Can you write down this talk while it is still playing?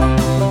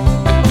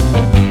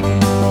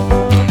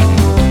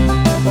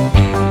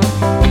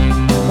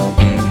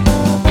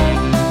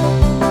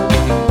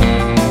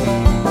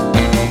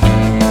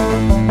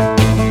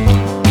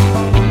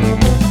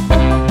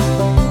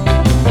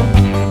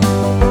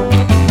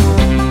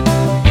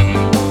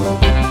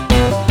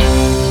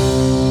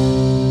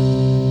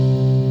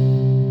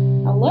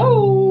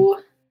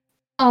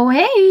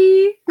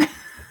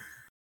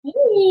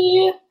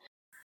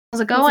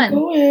How's it How's it going?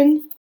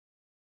 going?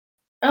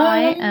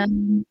 I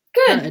am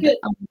Good. good.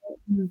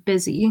 I'm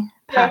busy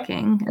Yeah.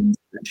 packing and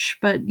such,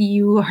 but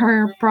you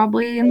are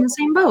probably in the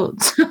same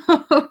boat.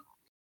 So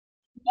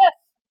Yes,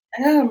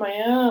 I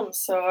am.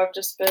 So I've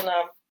just been,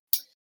 I've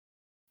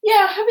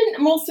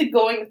been mostly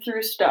going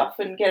through stuff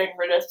and getting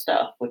rid of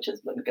stuff, which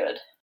has been good.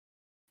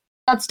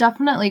 that's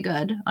definitely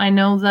good. I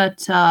know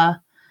that I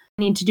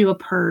need to do a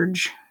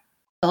purge,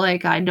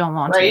 but I don't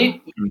want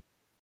Right?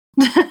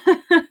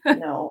 to.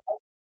 No.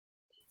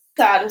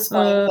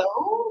 Satisfying, Uh,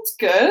 though. It's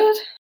good.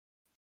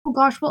 oh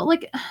gosh, well,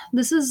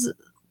 this is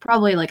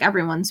probably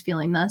everyone's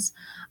feeling this.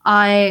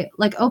 I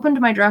opened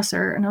my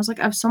dresser and I was like,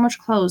 I have so much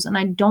clothes and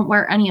I don't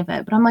wear any of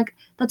it. But I'm like,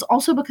 that's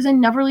also because I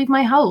never leave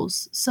my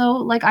house.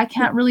 So I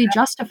can't really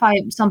justify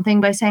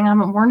something by saying I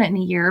haven't worn it in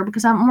a year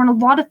because I haven't worn a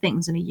lot of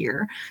things in a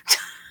year.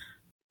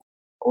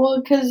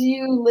 Well, because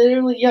you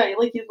literally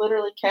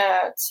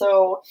can't.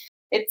 So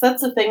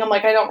that's the thing. I'm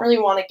like, I don't really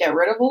want to get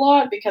rid of a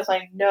lot because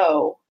I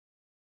know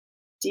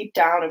deep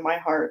down in my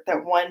heart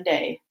that one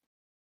day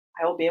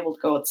I will be able to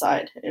go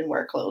outside and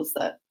wear clothes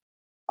that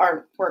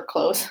aren't work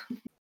clothes.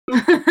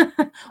 One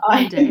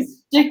day. I'm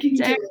sticking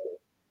to it.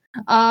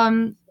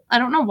 I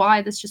don't know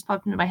why this just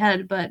popped into my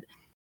head, but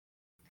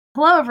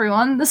hello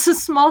everyone. This is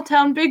Small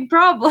Town Big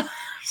Problems.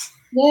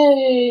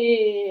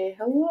 Yay!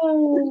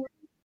 Hello.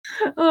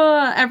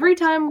 Every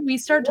time we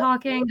start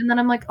talking, and then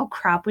I'm like, oh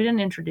crap, we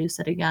didn't introduce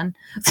it again.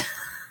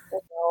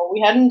 No,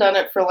 we hadn't done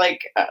it for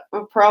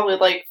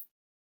probably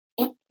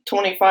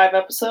 25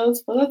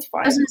 episodes, but that's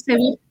fine. I was gonna say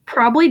we've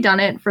probably done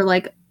it for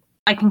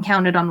I can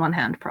count it on one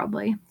hand,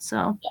 probably.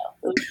 So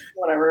Yeah,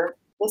 whatever.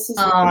 This is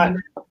not a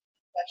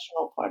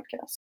professional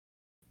podcast.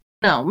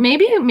 No,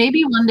 maybe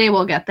one day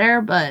we'll get there,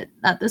 but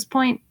at this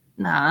point,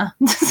 nah.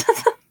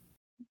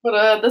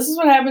 But this is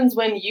what happens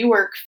when you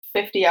work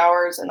 50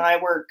 hours and I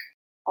work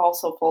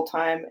also full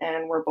time,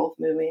 and we're both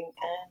moving.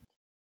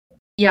 And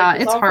yeah,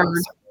 it's hard.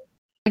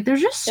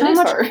 There's just so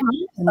much hard. Time,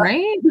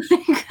 right?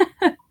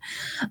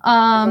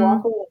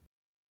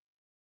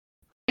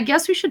 I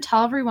guess we should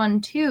tell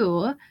everyone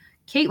too.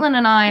 Caitlin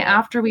and I,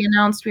 after we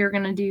announced we were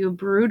going to do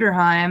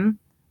Bruderheim,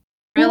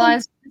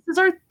 realized this is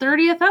our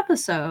 30th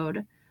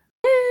episode.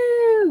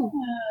 Woo!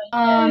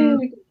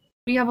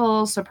 We have a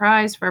little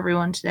surprise for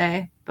everyone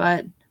today,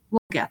 but we'll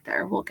get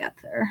there.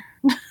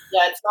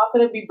 Yeah, it's not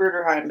going to be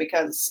Bruderheim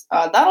because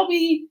that'll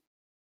be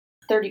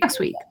 30 next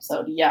week.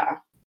 Episode, yeah.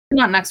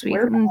 Not next week.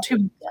 2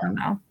 weeks from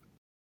now.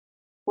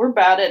 We're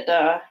bad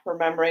at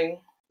remembering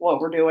what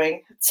we're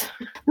doing.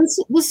 This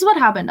is what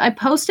happened. I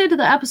posted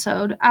the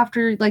episode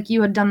after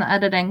you had done the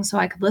editing so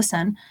I could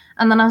listen,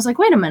 and then I was like,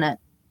 wait a minute,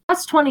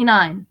 that's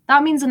 29.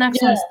 That means the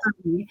next one's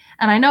 30.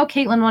 And I know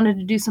Caitlin wanted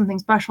to do something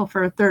special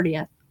for her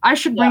 30th. I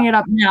should bring it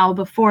up now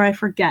before I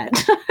forget.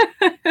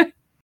 Yeah,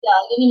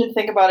 I didn't even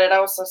think about it. I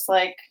was just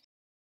like,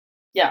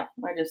 I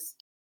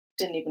just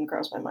didn't even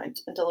cross my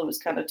mind until it was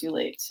kind of too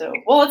late. So,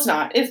 well, it's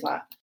not.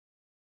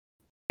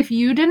 If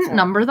you didn't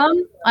number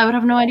them, I would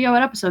have no idea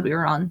what episode we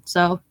were on.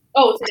 So.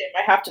 Oh, same.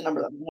 I have to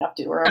number them. I have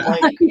to, or I'm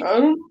like,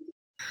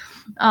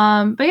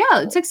 But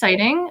yeah, it's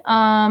exciting.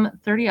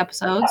 30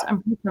 episodes.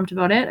 I'm pretty pumped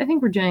about it. I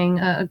think we're doing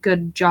a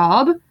good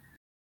job.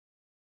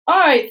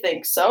 I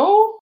think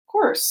so. Of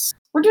course.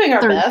 We're doing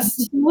our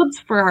best. Episodes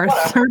for our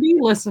 30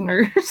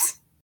 listeners.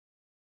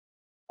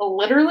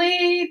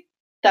 Literally,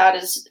 that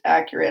is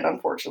accurate,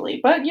 unfortunately.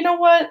 But you know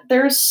what?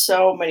 There's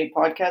so many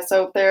podcasts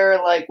out there.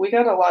 We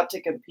got a lot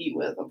to compete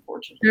with,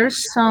 unfortunately.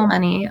 There's so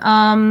many.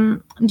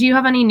 Do you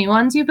have any new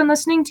ones you've been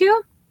listening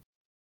to?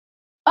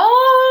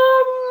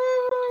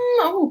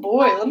 Oh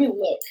boy, let me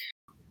look.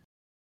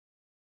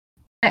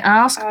 I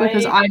asked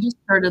because I just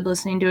started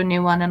listening to a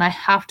new one and I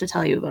have to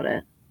tell you about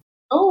it.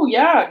 Oh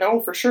yeah, no,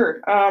 for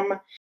sure.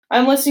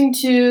 I'm listening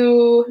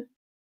to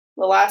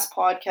the last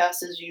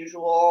podcast as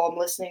usual. I'm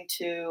listening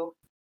to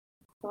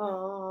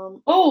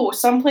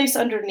Someplace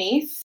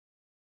Underneath.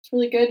 It's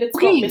really good. It's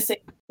called Missing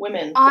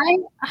Women. I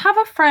have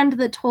a friend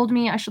that told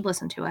me I should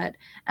listen to it,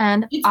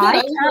 and I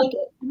can't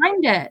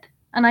find it.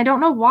 And I don't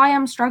know why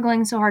I'm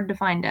struggling so hard to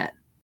find it.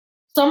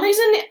 For some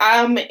reason,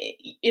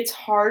 it's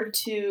hard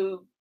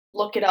to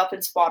look it up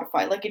in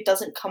Spotify. It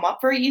doesn't come up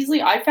very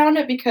easily. I found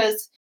it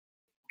because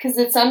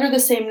it's under the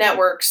same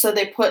network, so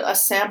they put a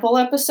sample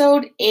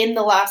episode in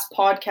the last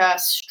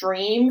podcast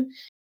stream.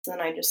 So then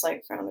I just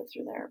found it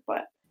through there.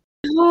 But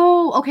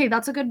oh, okay,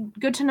 that's a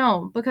good to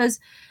know, because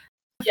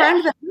a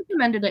friend that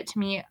recommended it to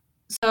me.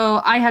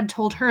 So I had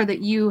told her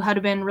that you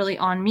had been really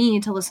on me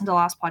to listen to the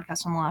last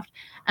podcast on the left,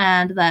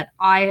 and that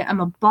I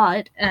am a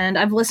butt, and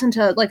I've listened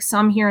to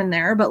some here and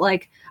there, but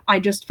I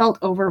just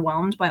felt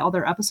overwhelmed by all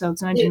their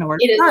episodes, and I didn't know where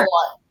to start. A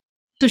lot.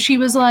 So she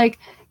was like,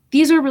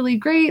 these are really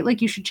great,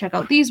 you should check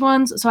out these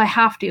ones. So I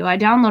have to. I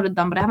downloaded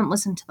them, but I haven't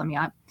listened to them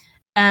yet.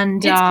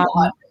 And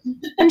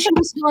and she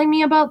was telling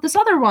me about this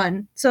other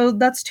one. So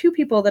that's 2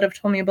 people that have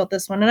told me about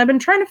this one, and I've been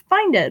trying to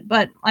find it,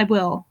 but I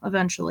will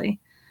eventually.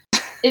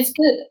 It's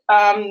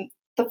good.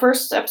 The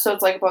first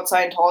episode's about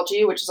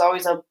Scientology, which is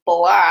always a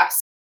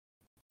blast.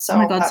 So oh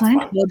my god,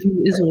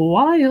 Scientology is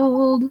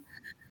wild.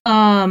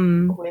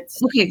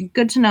 Okay,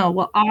 good to know.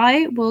 Well,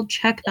 I will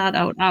check that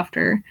out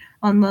after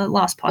on the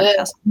last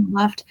podcast on the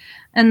left.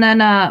 And then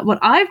what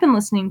I've been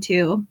listening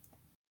to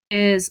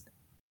is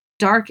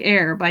Dark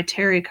Air by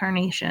Terry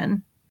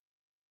Carnation.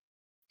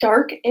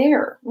 Dark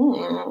Air.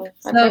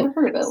 I've never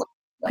heard of it.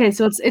 Okay,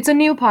 so it's a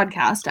new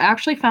podcast. I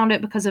actually found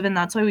it because of And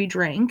That's Why We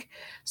Drink.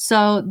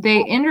 So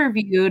they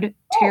interviewed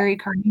Terry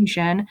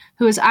Carnation,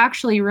 who is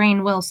actually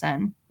Rainn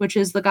Wilson, which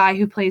is the guy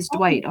who plays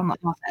Dwight on The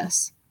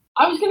Office.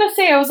 I was gonna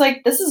say, I was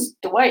like, this is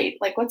Dwight.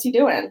 Like, what's he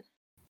doing?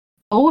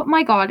 Oh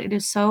my god, it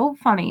is so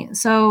funny.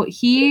 So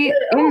he's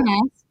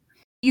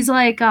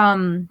like,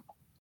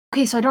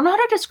 okay, so I don't know how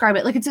to describe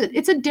it. Like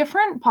it's a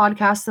different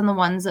podcast than the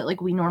ones that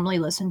like we normally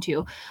listen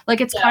to. Like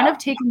it's kind of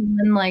taken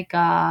in like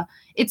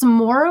it's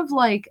more of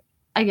like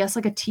I guess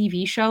like a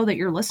TV show that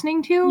you're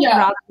listening to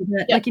rather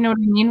than like you know what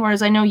I mean?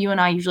 Whereas I know you and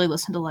I usually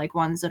listen to like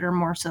ones that are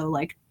more so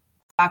like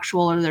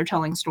factual or they're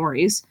telling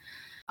stories.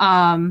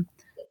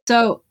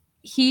 So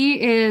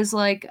he is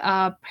like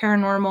a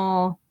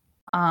paranormal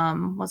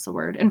what's the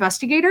word?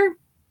 Investigator.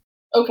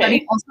 Okay. But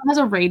he also has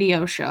a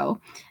radio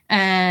show.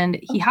 And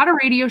he had a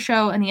radio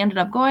show and he ended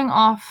up going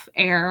off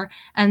air.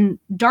 And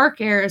Dark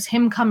Air is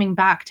him coming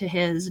back to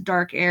his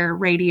Dark Air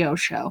radio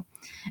show.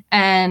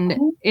 And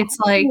it's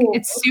like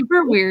it's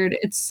super weird.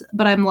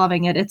 But I'm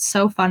loving it. It's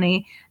so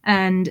funny.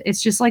 And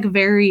it's just like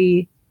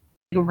very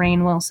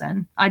Rainn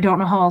Wilson. I don't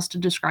know how else to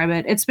describe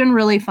it. It's been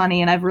really funny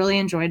and I've really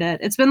enjoyed it.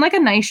 It's been like a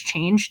nice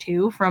change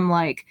too from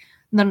like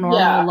the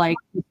normal like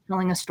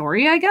telling a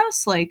story, I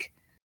guess. Like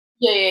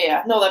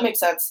Yeah. No, that makes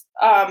sense.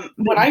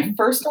 When I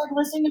first started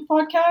listening to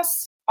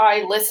podcasts,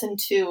 I listened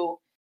to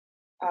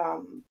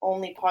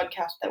only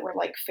podcasts that were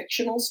like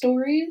fictional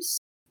stories.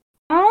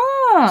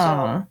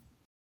 Oh.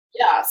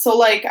 So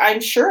like I'm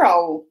sure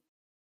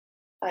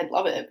I'd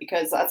love it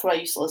because that's what I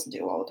used to listen to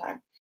all the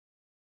time.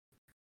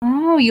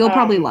 Oh, you'll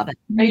probably love it.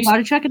 You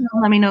gotta check it out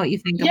and let me know what you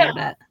think about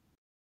it.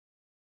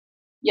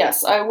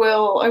 Yes, I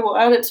will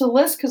add it to the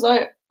list because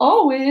I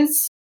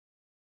always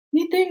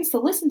need things to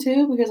listen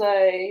to because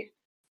I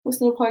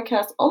listen to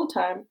podcasts all the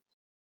time.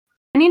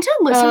 I need to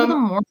listen to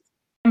them more.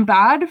 I'm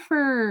bad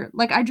for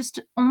like I just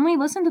only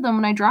listen to them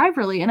when I drive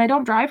really, and I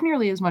don't drive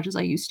nearly as much as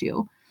I used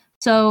to.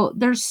 So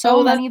there's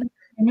so many that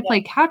I'm trying to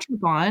play catch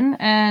up on,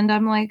 and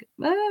I'm like,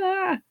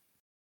 ah.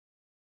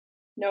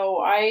 No,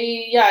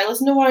 I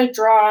listen to when I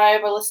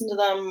drive. I listen to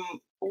them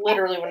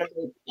literally when I'm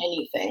doing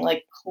anything,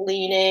 like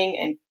cleaning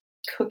and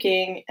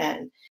cooking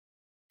and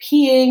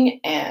peeing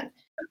and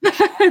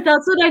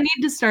that's what I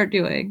need to start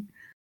doing.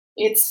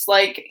 It's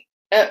like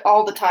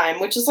all the time,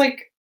 which is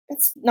like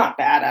it's not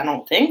bad, I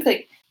don't think.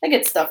 Like I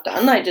get stuff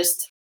done.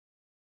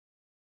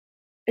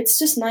 It's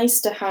just nice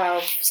to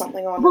have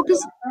something on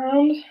the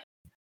background.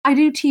 I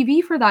do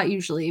TV for that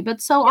usually, but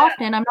so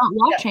often I'm not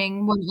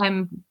watching when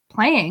I'm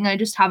playing. I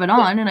just have it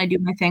on and I do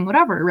my thing,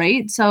 whatever,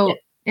 right? So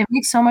it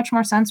makes so much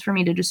more sense for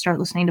me to just start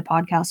listening to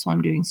podcasts while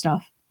I'm doing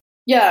stuff.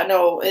 Yeah,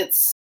 no,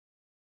 it's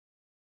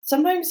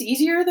sometimes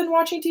easier than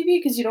watching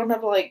TV because you don't have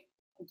to like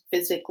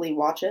physically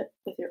watch it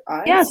with your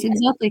eyes. Yes,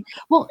 exactly.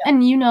 Well,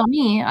 and you know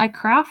me, I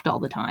craft all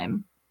the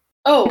time.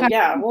 Oh, like,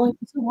 yeah. Well,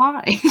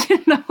 why?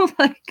 You know,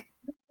 like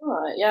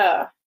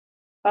yeah.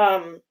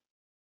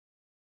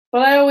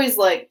 But I always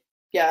like,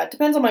 it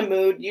depends on my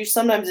mood.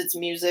 Sometimes it's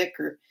music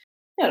or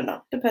I don't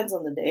know. Depends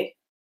on the day.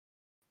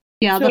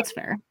 Yeah, that's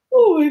fair.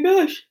 Oh my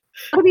gosh.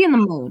 Gotta be in the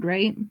mood,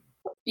 right?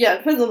 Yeah, it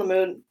depends on the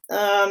mood.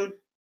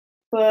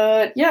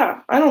 But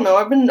yeah, I don't know.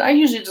 I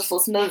usually just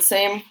listen to the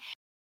same.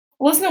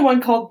 Listen to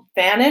one called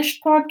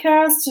Vanished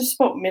podcast, just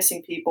about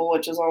missing people,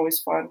 which is always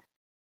fun.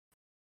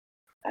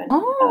 And,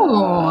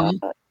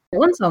 that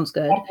one sounds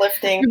good.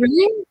 Uplifting.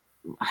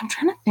 I'm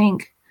trying to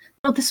think.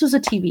 Oh, this was a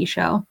TV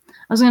show. I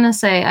was gonna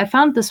say I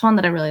found this one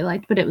that I really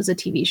liked, but it was a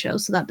TV show,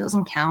 so that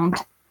doesn't count.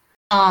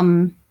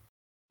 I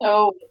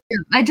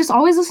just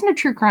always listen to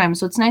true crime,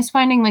 so it's nice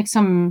finding like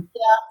some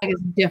I guess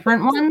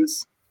different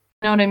ones.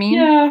 You know what I mean?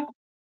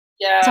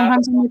 Yeah.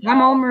 Sometimes I'm like,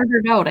 I'm all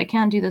murdered out. I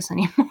can't do this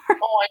anymore.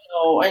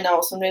 Oh, I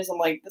know. Some days I'm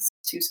like, this is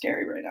too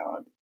scary right now.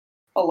 I'm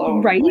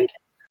alone. Right?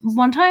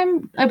 One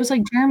time I was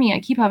like, Jeremy,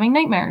 I keep having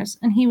nightmares.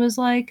 And he was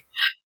like,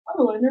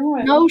 oh, I know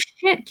why. No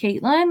shit,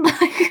 Caitlin.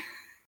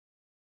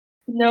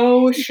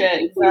 No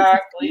shit,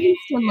 exactly.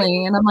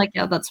 And I'm like,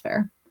 yeah, that's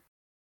fair.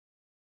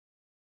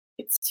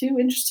 It's too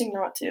interesting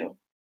not to.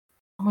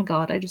 Oh my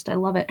god, I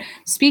love it.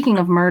 Speaking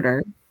of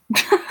murder.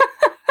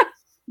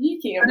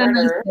 Speaking of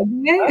murder.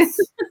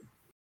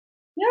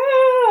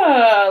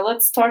 Yeah,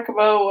 let's talk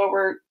about what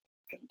we're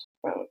going to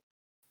talk about.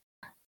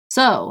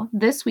 So,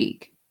 this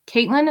week,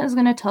 Caitlin is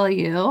going to tell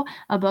you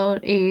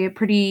about a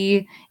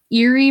pretty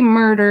eerie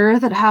murder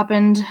that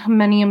happened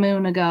many a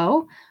moon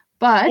ago.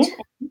 But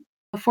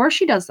before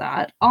she does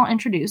that, I'll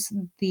introduce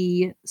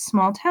the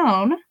small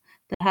town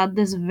that had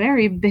this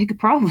very big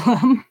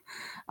problem.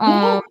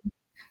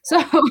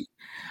 So,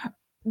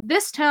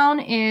 this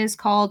town is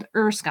called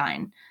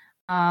Erskine.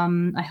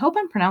 I hope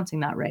I'm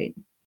pronouncing that right.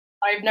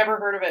 I've never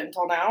heard of it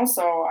until now,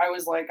 so I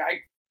was like, I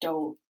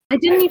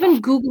didn't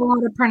even Google how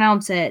to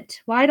pronounce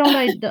it. Why don't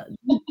I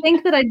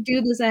think that I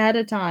do this ahead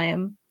of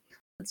time?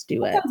 Let's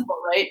do That it. sounds about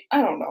right.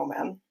 I don't know,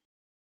 man.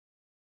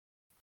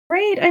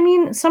 Right? I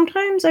mean,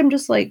 sometimes I'm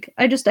just like,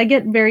 I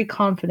get very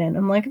confident.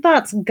 I'm like,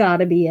 that's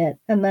gotta be it.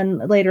 And then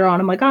later on,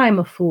 I'm like, I'm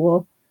a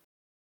fool.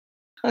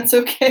 That's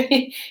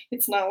okay.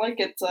 It's not like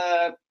it's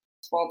a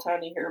small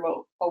town you hear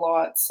about a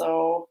lot,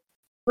 so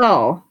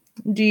Oh,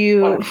 do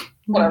you?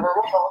 whatever.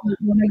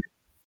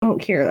 Oh,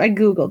 here, I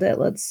googled it.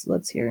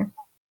 Let's hear.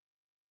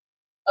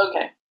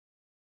 Okay.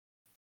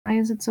 Why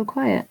is it so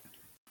quiet?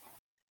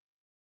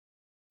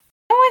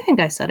 Oh, I think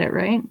I said it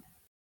right.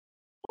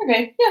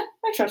 Okay. Yeah,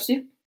 I trust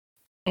you.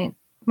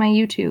 My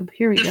YouTube.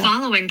 Here we go. The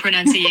following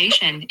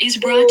pronunciation is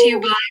brought to you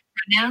by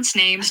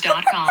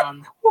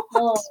pronouncenames.com.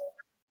 Oh,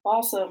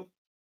 awesome.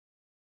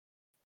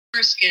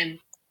 Erskine.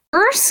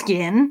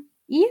 Erskine?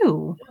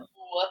 Ew.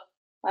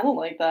 I don't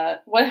like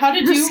that. What? How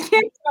did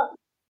Erskine?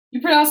 you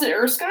pronounce it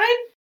Erskine?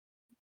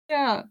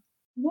 Yeah.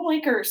 I don't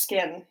like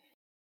Erskine.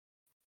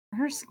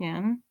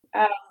 Erskine?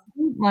 I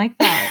don't like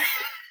that.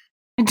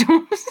 I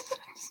don't.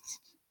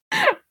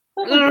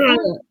 Ugh.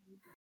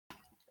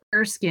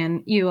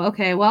 Erskine. Ew.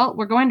 Okay, well,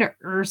 we're going to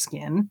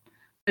Erskine,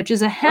 which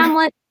is a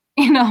hamlet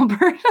in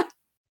Alberta.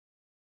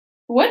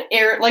 What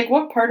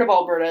part of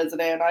Alberta is it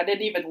in? I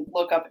didn't even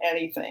look up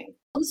anything.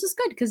 Well, this is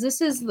good because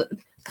this is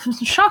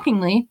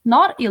shockingly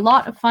not a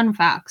lot of fun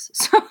facts.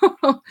 So,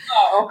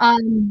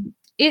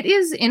 it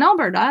is in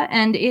Alberta,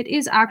 and it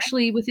is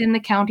actually within the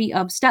county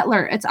of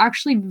Stettler. It's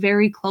actually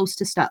very close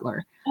to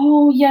Stettler.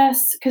 Oh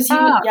yes, because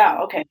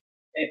okay,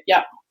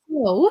 yeah.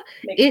 So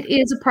it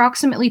is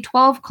approximately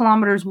 12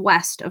 kilometers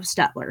west of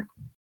Stettler.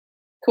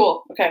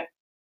 Cool. Okay.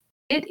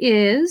 It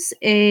is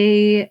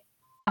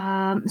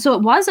so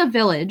it was a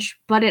village,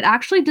 but it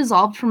actually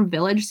dissolved from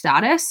village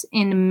status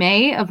in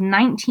May of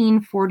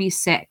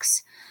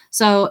 1946.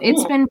 So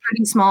it's been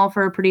pretty small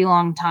for a pretty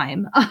long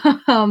time.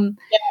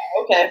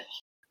 Okay.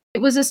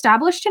 It was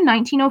established in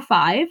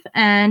 1905,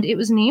 and it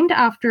was named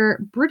after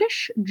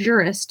British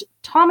jurist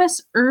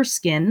Thomas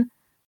Erskine,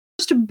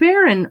 first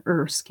Baron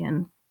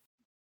Erskine.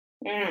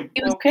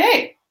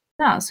 Okay.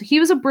 Yeah, so he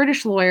was a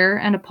British lawyer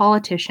and a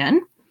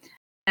politician,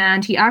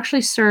 and he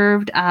actually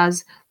served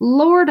as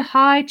Lord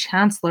High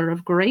Chancellor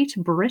of Great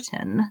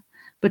Britain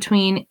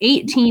between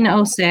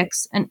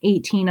 1806 and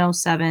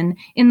 1807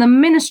 in the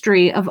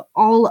Ministry of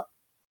all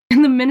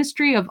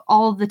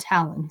the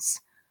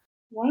Talents.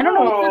 Wow. I don't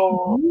know what that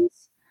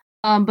means,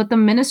 but the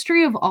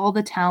Ministry of All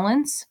the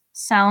Talents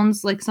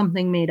sounds like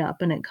something made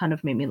up, and it kind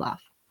of made me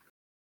laugh.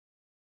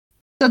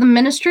 So the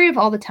Ministry of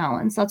All the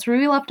Talents, that's where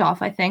we left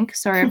off, I think.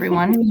 Sorry,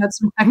 everyone. We had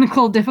some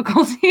technical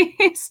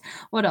difficulties.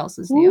 What else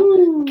is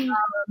new?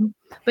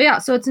 But yeah,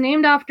 so it's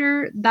named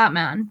after that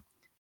man,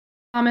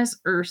 Thomas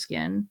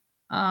Erskine.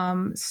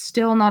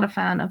 Still not a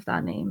fan of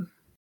that name.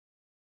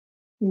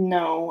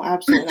 No,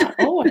 absolutely not.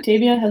 Oh,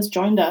 Octavia has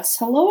joined us.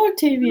 Hello,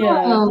 Octavia.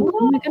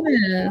 Oh my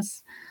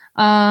goodness.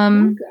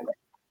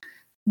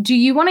 Do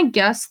you want to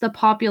guess the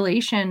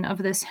population of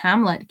this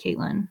hamlet,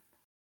 Caitlin?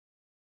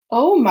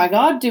 Oh my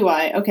god, do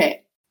I?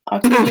 Okay.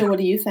 Octavia, what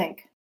do you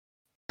think?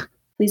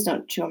 Please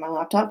don't chew on my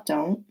laptop.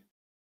 Don't.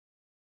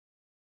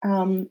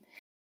 I'm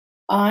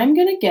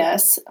gonna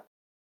guess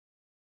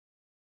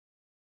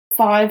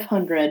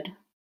 500.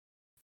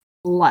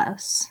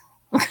 Less.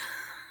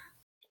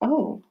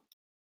 Oh.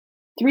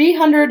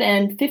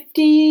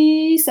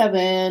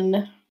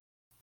 357.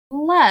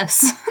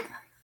 Less.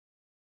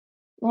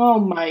 Oh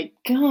my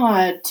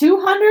god.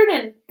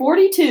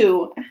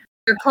 242.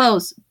 You're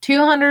close.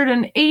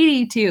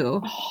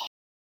 282.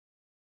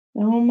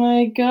 Oh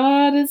my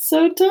god, it's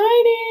so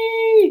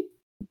tiny.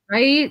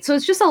 Right? So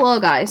it's just a little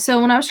guy.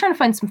 So when I was trying to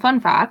find some fun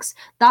facts,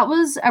 that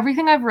was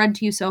everything I've read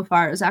to you so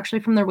far is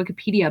actually from their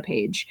Wikipedia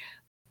page.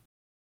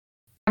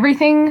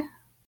 Everything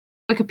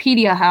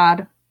Wikipedia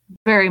had,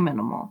 very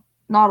minimal.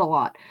 Not a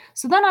lot.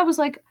 So then I was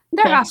like,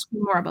 there has to be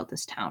more about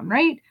this town,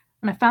 right?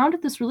 And I found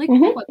this really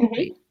cool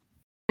website.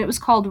 It was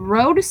called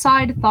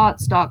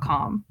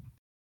roadsidethoughts.com.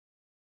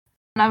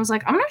 And I was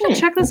like, I'm going to have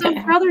to check this out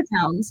for other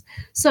towns.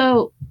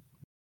 So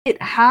it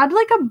had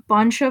like a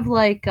bunch of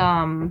like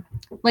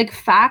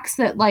facts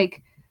that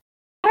like,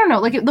 I don't know,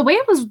 like the way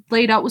it was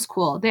laid out was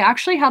cool. They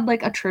actually had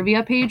like a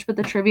trivia page, but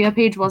the trivia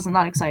page wasn't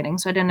that exciting.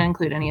 So I didn't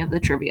include any of the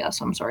trivia.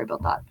 So I'm sorry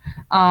about that.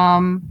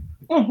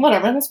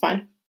 Whatever, that's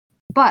fine.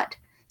 But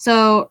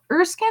so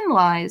Erskine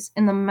lies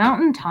in the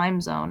mountain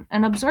time zone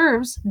and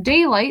observes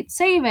daylight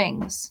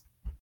savings.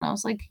 And I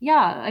was like,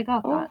 yeah, I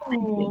got that.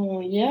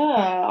 Oh, yeah,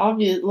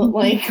 obviously.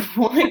 Like,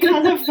 what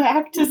kind of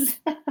fact is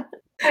that?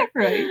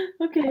 Right.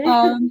 Okay.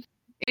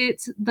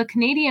 It's the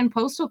Canadian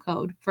postal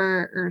code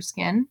for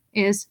Erskine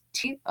is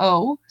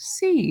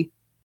TOC.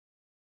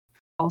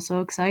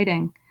 Also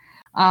exciting.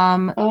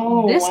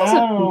 This is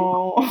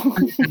a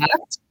fun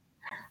fact.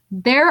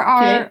 There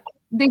are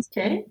they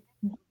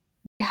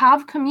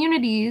have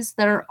communities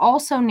that are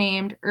also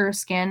named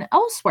Erskine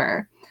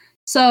elsewhere.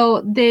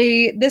 So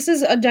this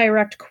is a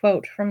direct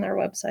quote from their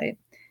website.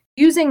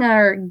 Using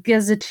our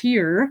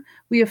gazetteer,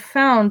 we have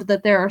found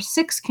that there are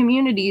 6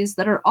 communities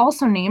that are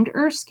also named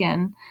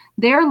Erskine.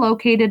 They are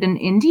located in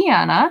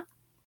Indiana,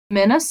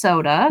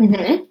 Minnesota,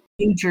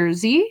 New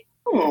Jersey,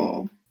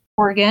 Oh.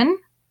 Oregon,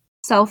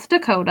 South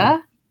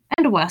Dakota,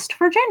 and West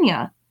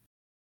Virginia.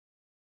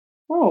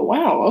 Oh,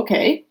 wow.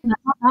 Okay. And I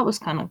thought that was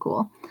kind of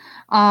cool.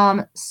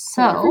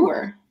 So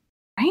everywhere.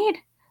 Right?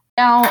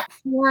 Now,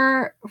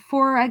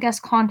 for I guess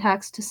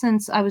context,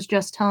 since I was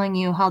just telling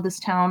you how this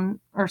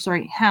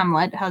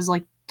Hamlet has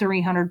like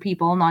 300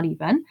 people, not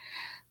even.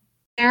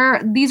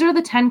 These are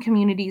the 10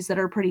 communities that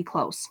are pretty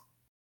close.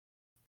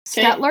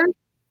 Okay. Stettler,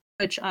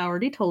 which I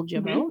already told you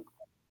about.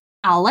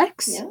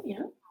 Alex. Yeah.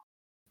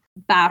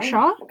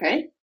 Bashaw. Oh,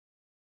 okay.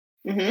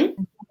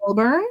 Mm-hmm.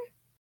 Melbourne.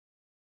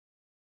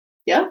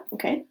 Yeah,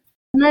 okay.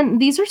 And then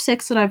these are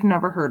 6 that I've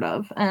never heard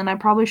of, and I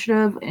probably should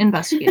have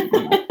investigated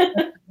them.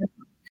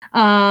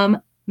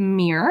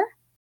 Muir.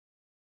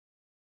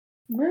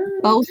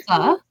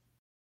 Bosa.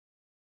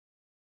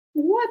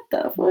 What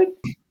the fuck?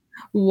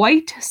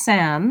 White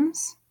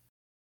Sands.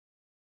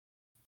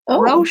 Oh.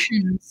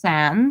 Roshan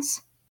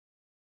Sands.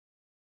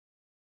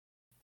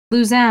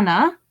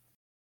 Luzana.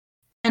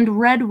 And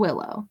Red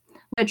Willow,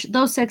 which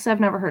those 6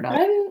 I've never heard of.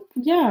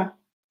 Yeah.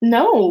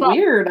 No,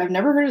 weird. I've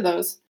never heard of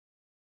those.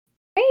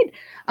 Right.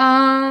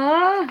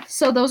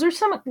 So those are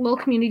some little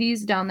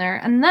communities down there.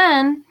 And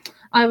then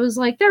I was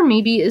like, there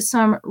maybe is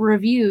some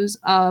reviews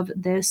of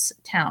this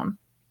town.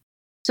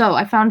 So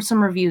I found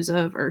some reviews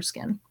of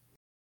Erskine.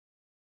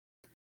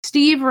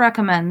 Steve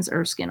recommends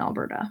Erskine,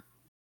 Alberta.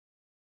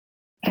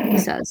 He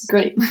says,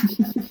 Great.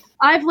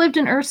 I've lived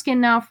in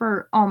Erskine now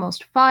for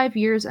almost 5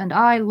 years and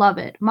I love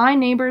it. My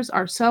neighbors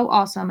are so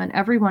awesome and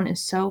everyone is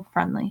so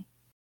friendly.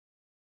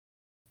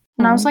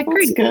 And I was like,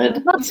 that's great.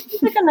 Good.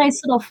 That's like a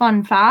nice little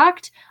fun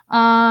fact.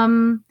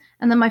 And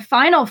then my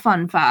final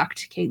fun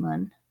fact,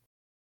 Caitlin.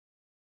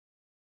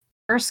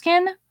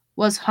 Erskine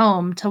was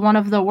home to one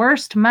of the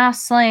worst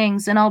mass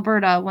slayings in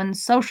Alberta when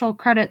Social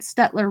Credit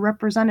Stettler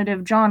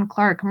representative John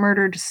Clark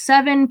murdered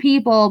 7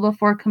 people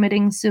before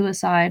committing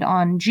suicide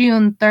on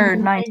June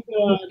 3rd,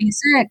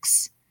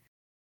 1956.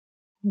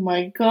 Oh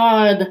my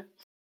god.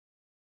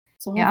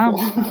 It's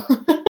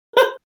awful.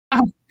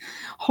 Yeah.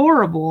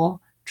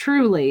 Horrible,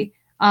 truly.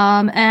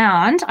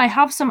 And I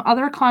have some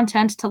other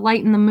content to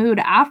lighten the mood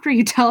after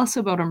you tell us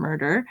about a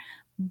murder,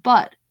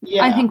 but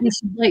I think we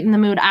should lighten the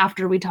mood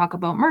after we talk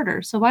about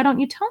murder. So why don't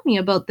you tell me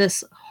about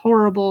this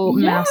horrible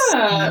mess?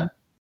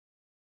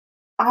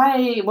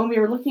 When we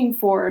were looking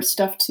for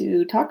stuff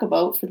to talk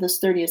about for this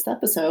 30th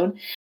episode,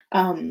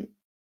 I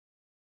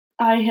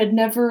had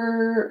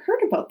never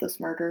heard about this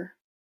murder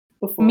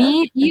before.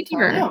 Me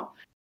either.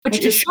 Which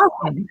is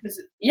shocking.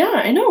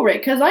 Yeah, I know,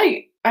 right? Because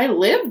I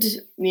lived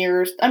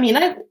near, I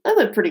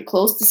lived pretty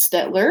close to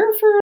Stettler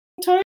for a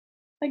long time,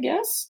 I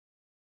guess.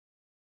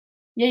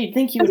 Yeah, you'd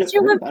think you would have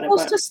heard about it.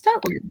 Close to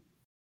Stettler?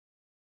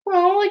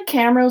 Well, like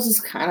Camrose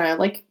is kind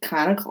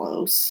of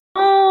close.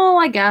 Oh,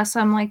 I guess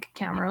I'm like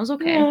Camrose,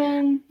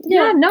 okay.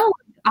 Yeah, no.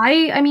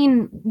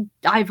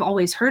 I've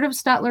always heard of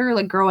Stettler,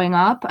 like growing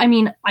up. I've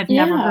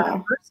never heard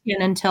of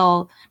Erskine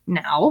until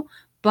now.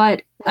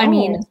 But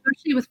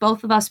especially with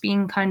both of us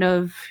being kind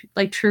of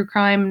like true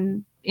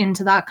crime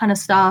into that kind of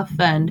stuff,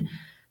 and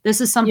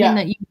this is something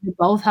that you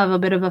both have a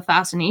bit of a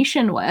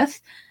fascination with.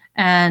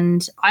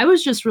 And I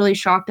was just really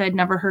shocked I'd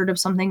never heard of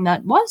something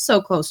that was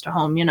so close to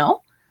home, you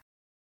know?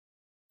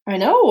 I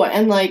know,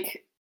 and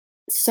like,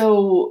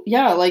 so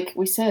yeah, like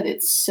we said,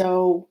 it's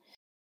so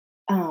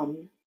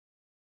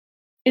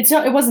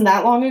it wasn't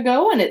that long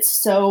ago, and it's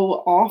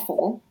so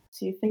awful.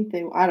 So you think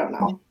I don't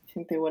know. I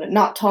think they would have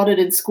not taught it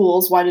in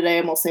schools. Why did I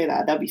almost say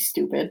that? That'd be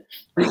stupid.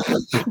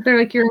 They're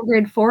like, you're in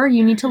grade 4,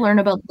 you need to learn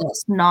about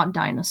this, not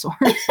dinosaurs.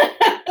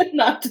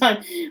 Not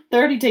time. They're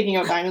already taking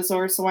out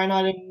dinosaurs, so why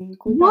not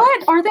include What?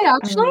 that? Are they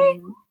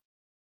actually?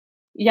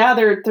 Yeah,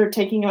 they're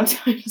taking out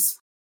dinosaurs.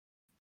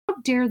 How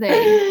dare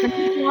they?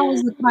 That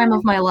was the time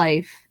of my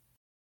life.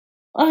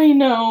 I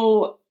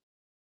know.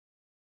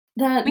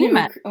 That we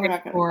met.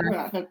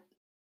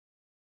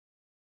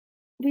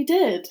 We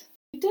did.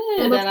 We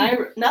did, and I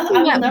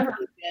will never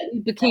forget. We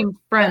became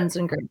friends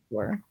in grade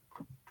 4.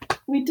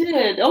 We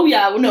did. Oh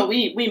yeah, well, no,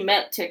 we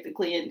met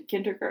technically in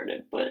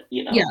kindergarten, but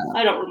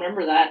I don't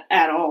remember that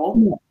at all.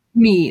 No,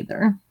 me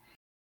either.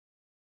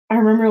 I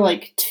remember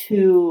like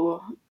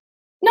 2.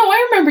 No,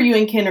 I remember you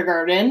in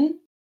kindergarten.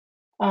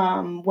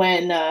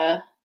 When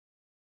I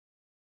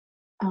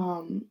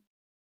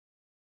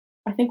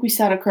think we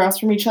sat across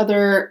from each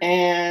other,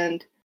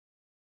 and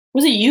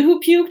was it you who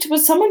puked?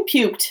 Was someone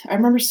puked? I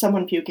remember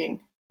someone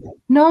puking.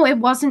 No, it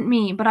wasn't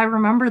me, but I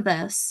remember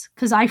this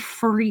because I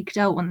freaked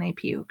out when they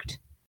puked.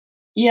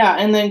 Yeah,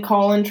 and then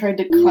Colin tried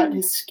to cut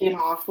his skin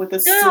off with a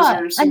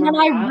scissors. And then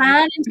I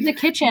ran into the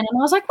kitchen and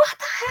I was like, what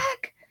the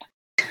heck?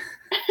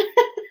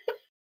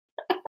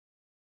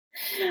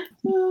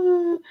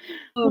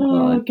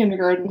 Oh,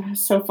 kindergarten.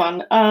 So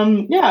fun.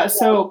 Yeah,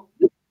 so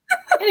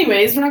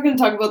anyways, we're not going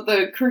to talk about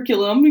the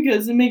curriculum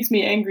because it makes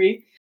me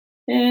angry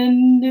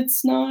and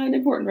it's not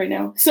important right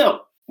now.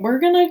 So we're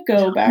going to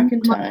go back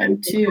in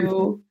time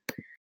to...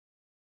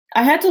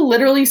 I had to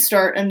literally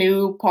start a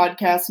new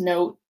podcast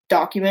note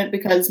document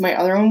because my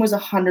other one was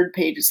 100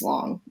 pages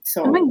long.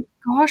 So oh my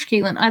gosh,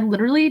 Caitlin, I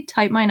literally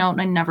type mine out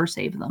and I never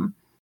save them.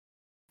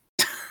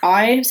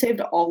 I have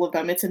saved all of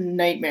them. It's a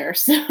nightmare.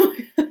 So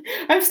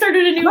I've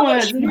started a new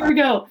one. So here we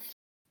go.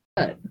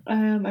 I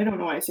don't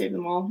know why I saved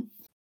them all.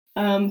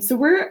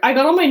 So I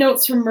got all my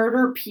notes from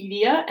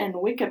Murderpedia and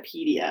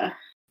Wikipedia.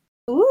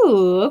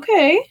 Ooh,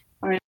 okay.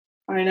 I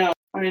know.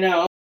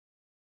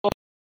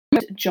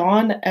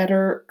 John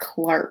Eder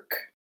Clark.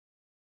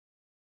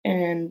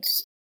 And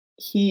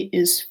he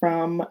is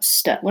from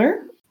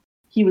Stettler.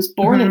 He was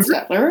born in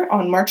Stettler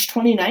on March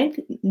 29th,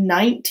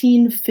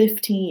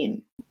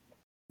 1915.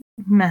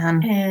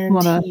 Man.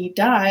 And he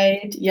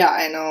died,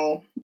 I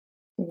know.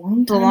 A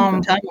long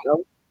time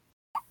ago.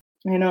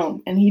 I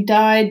know. And he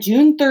died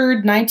June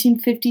 3rd,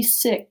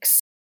 1956.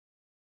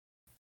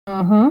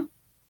 Not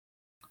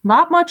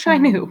much I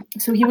knew.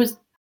 So he was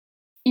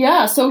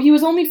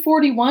only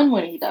 41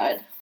 when he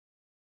died.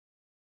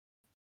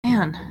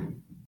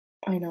 Man.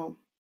 I know.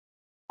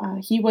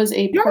 He was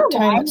a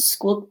part-time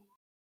school...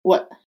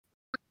 What?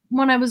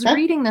 When I was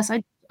reading this,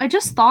 I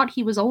just thought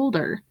he was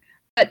older.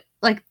 But,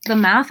 like, the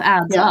math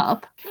adds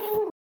up.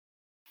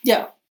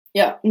 Yeah.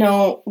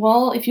 No,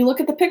 well, if you look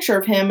at the picture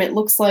of him, it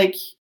looks like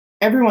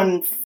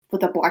everyone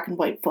with a black and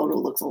white photo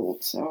looks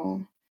old,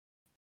 so...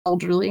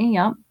 Elderly,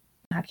 yep.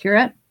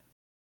 Accurate.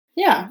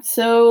 Yeah,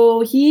 so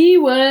he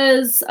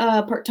was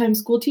a part-time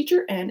school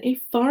teacher and a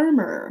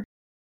farmer.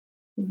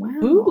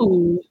 Wow.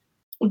 Ooh.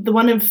 The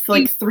one of,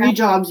 like, 3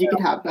 jobs you could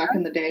have back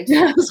in the day. So.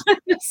 I was going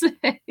to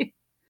say.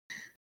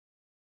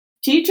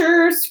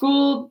 Teacher,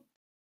 school,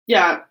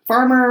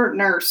 farmer,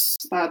 nurse.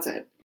 That's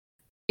it.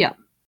 Yeah.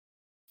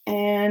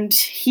 And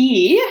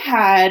he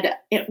had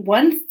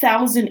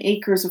 1,000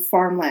 acres of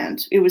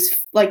farmland. It was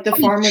like the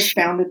farm was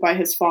founded by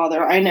his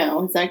father. I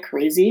know. Is that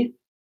crazy?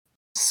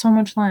 So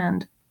much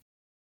land.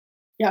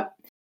 Yep.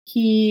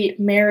 He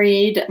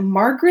married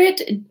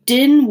Margaret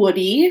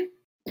Dinwoodie.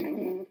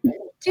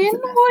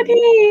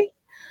 Dinwoodie!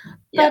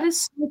 That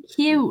is so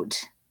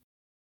cute.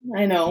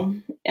 I know.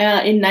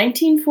 In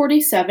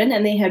 1947,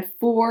 and they had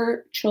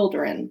 4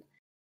 children.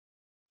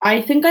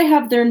 I think I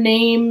have their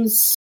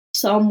names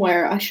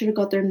somewhere. I should have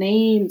got their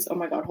names. Oh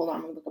my god, hold on,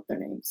 I'm gonna look up their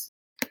names.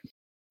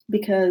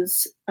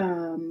 Because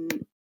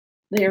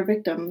they are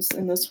victims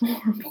in this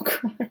horrible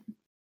crime.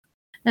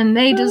 And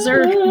they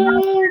deserve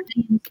to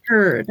be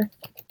heard.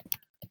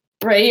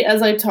 Right?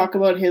 As I talk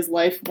about his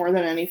life more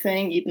than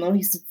anything, even though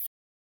he's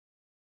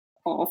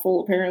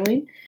awful,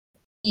 apparently.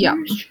 Yeah.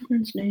 Where's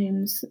children's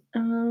names?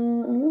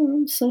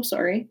 I'm so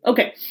sorry.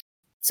 Okay.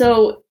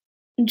 So,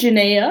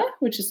 Janaea,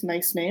 which is a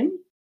nice name.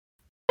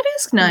 That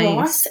is nice.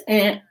 Ross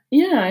and...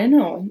 Yeah, I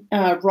know.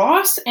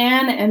 Ross,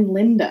 Anne, and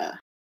Linda.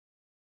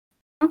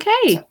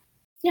 Okay. So,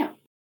 yeah.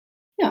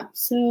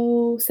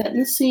 So, setting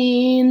the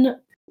scene.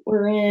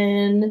 We're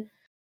in...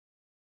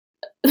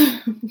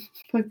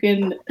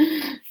 fucking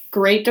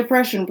Great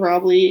Depression,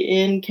 probably,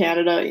 in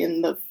Canada,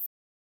 in the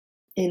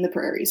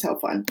prairies. How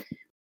fun.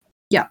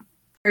 Yeah.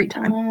 Great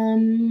time.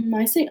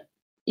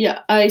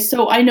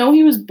 So I know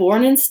he was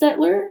born in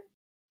Stettler,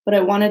 but I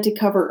wanted to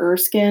cover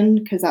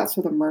Erskine because that's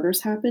where the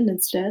murders happened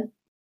instead.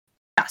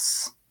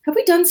 Yes. Have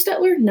we done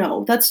Stettler?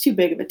 No, that's too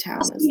big of a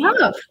town.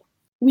 Yeah.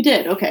 We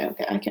did. Okay,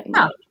 I can't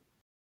remember.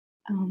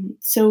 Yeah.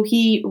 So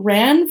he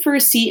ran for a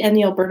seat in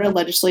the Alberta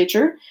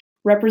legislature,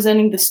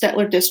 representing the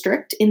Stettler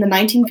district in the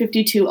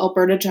 1952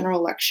 Alberta general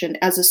election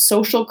as a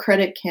social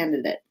credit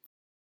candidate.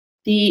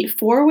 The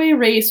 4-way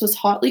race was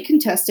hotly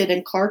contested,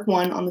 and Clark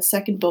won on the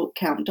second vote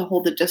count to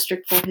hold the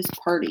district for his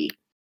party.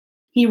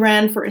 He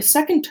ran for a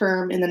second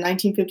term in the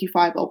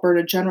 1955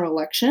 Alberta general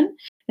election,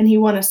 and he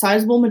won a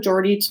sizable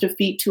majority to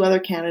defeat 2 other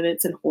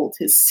candidates and hold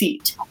his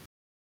seat.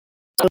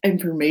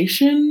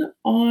 Information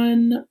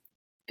on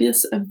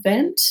this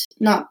event,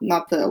 not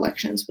the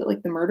elections, but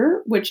like the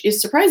murder, which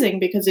is surprising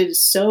because it is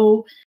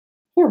so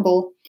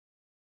horrible.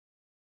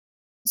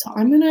 So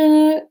I'm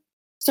gonna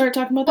start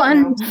talking about that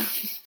now.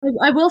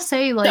 I will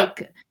say,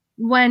 like,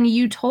 when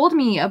you told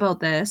me about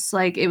this,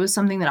 like, it was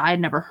something that I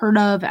had never heard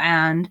of,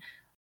 and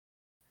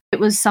it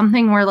was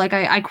something where, like,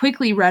 I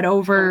quickly read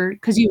over,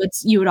 because you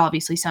had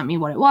obviously sent me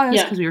what it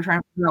was, because we were trying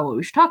to figure out what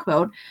we should talk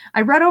about.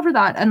 I read over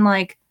that, and,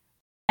 like,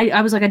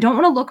 I was like, I don't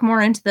want to look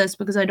more into this,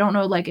 because I don't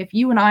know, like, if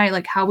you and I,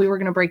 like, how we were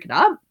going to break it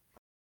up.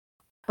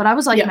 But I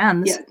was like, man,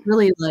 this is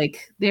really,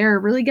 like, they're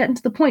really getting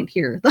to the point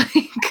here.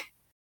 Like,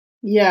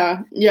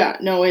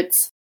 no,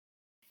 it's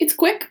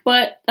quick,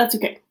 but that's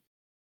okay.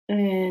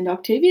 And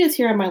Octavia is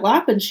here on my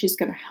lap, and she's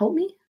going to help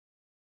me.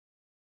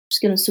 She's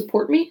going to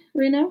support me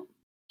right now.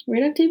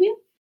 Right, Octavia?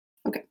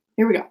 Okay,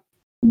 here we go.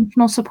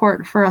 Emotional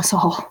support for us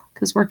all,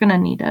 because we're going to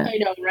need it.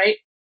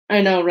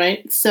 I know,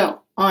 right?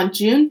 So, on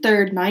June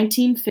 3rd,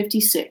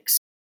 1956,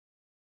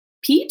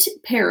 Pete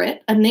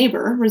Parrott, a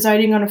neighbor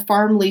residing on a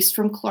farm leased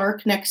from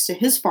Clark next to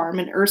his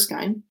farm in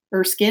Erskine,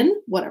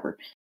 whatever,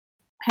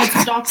 had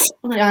stopped...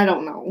 I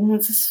don't know.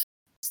 It's a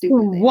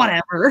stupid thing.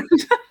 Whatever.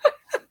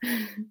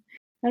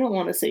 I don't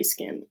want to say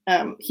skin.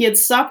 He had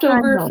stopped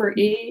over for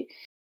a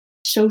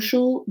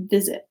social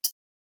visit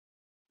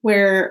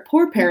where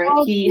poor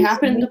Parrott, he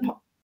happened to...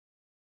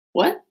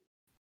 What?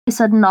 I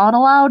said not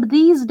allowed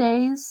these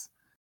days.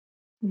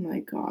 Oh my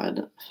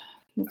god.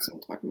 Let's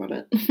not talk about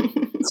it.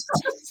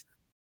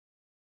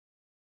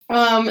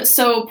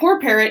 So poor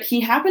Parrott, he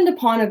happened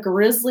upon a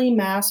grisly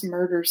mass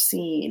murder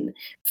scene,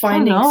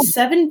 finding no.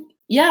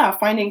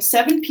 finding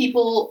 7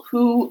 people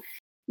who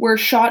were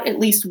shot at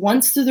least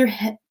once through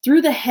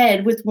the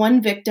head, with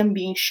one victim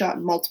being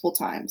shot multiple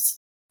times.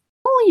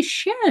 Holy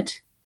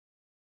shit.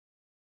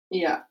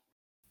 Yeah.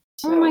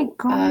 Oh my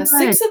God.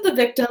 6 of the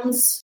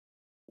victims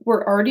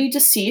were already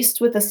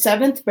deceased, with the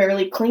 7th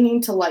barely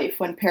clinging to life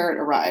when Parrott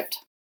arrived.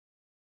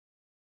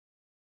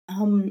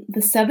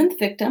 The 7th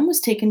victim was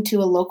taken to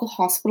a local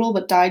hospital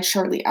but died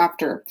shortly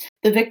after.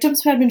 The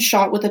victims had been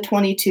shot with a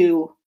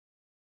 .22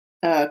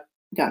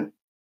 gun.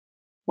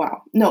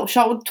 Wow. No,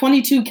 shot with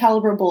 .22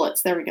 caliber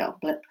bullets. There we go.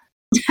 But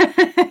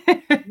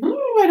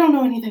I don't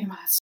know anything about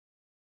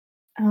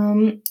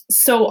it.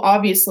 So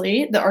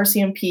obviously, the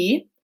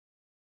RCMP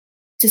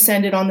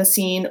descended on the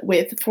scene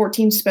with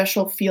 14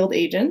 special field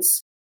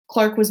agents.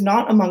 Clark was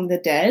not among the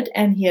dead,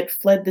 and he had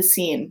fled the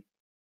scene.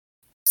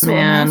 So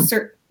Man.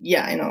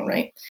 Yeah, I know,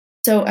 right?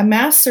 So a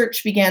mass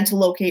search began to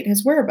locate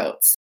his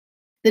whereabouts.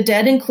 The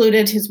dead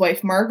included his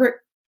wife Margaret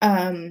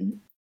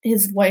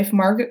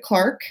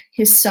Clark,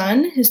 his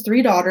son, his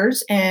 3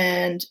 daughters,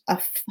 and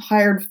a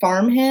hired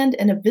farmhand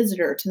and a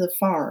visitor to the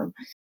farm.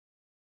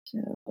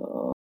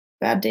 So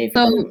bad day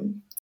for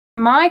them.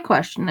 My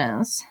question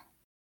is,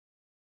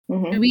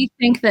 do we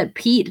think that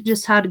Pete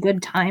just had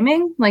good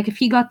timing? Like, if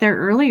he got there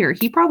earlier,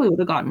 he probably would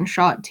have gotten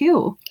shot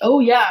too.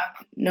 Oh yeah,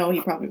 no, he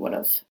probably would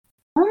have.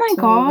 Oh my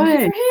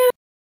God.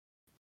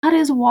 That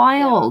is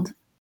wild. Yeah.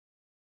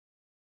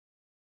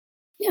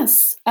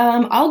 Yes.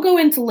 I'll go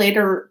into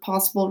later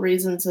possible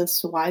reasons as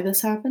to why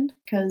this happened,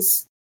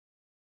 because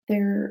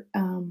there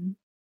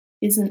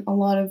isn't a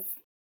lot of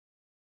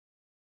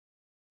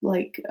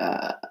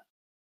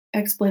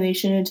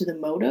explanation into the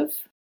motive.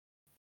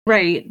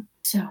 Right.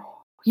 So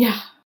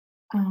yeah.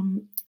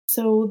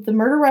 So the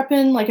murder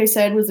weapon, like I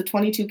said, was a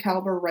 .22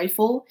 caliber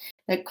rifle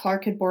that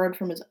Clark had borrowed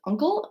from his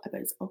uncle. I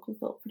bet his uncle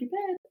felt pretty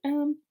bad.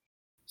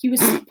 He was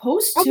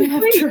supposed to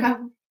have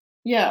traveled.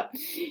 Yeah,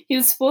 he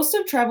was supposed to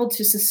have traveled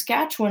to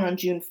Saskatchewan on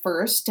June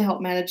 1st to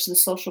help manage the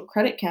social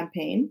credit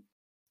campaign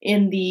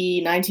in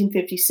the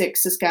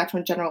 1956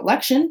 Saskatchewan general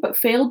election, but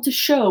failed to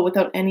show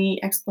without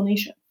any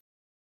explanation.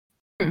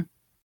 They're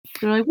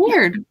like,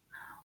 weird.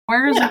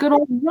 Where is the good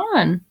old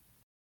John?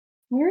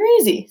 Where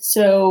is he?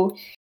 So,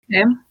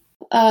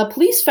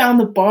 police found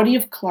the body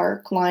of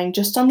Clark lying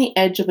just on the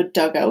edge of a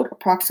dugout,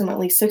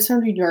 approximately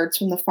 600 yards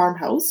from the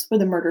farmhouse where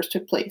the murders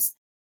took place.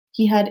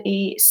 He had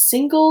a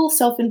single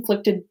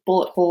self-inflicted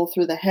bullet hole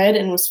through the head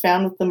and was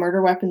found with the murder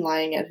weapon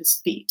lying at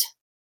his feet.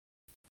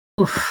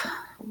 Oof.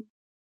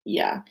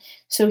 Yeah.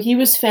 So he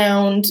was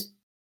found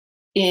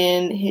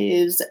in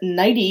his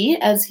nightie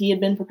as he had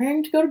been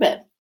preparing to go to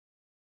bed.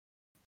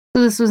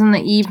 So this was in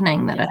the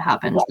evening that it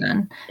happened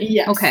then?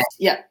 Yes. Okay.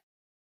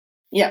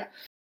 Yeah.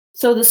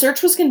 So the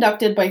search was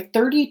conducted by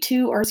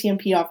 32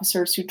 RCMP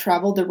officers who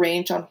traveled the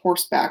range on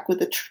horseback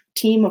with a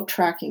team of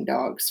tracking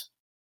dogs.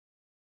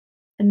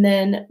 And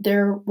then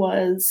there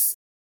was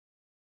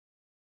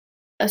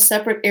a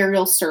separate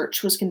aerial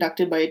search was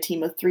conducted by a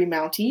team of 3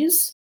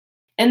 Mounties.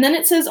 And then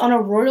it says on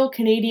a Royal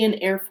Canadian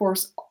Air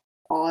Force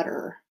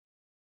Otter.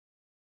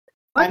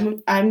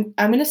 What? I'm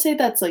gonna say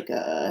that's like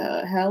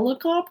a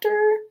helicopter.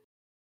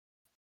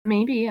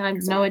 Maybe, I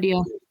have no idea.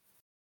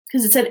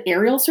 Because it said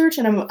aerial search,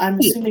 and I'm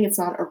assuming it's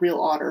not a real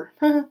otter.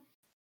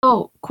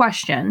 Oh,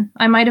 question.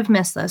 I might have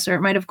missed this, or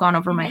it might have gone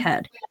over my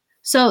head.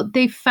 So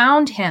they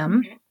found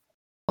him.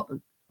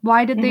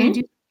 Why did they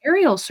do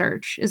aerial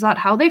search? Is that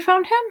how they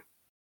found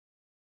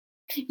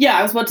him? Yeah,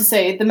 I was about to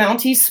say, the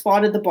Mounties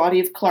spotted the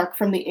body of Clark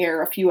from the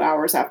air a few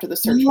hours after the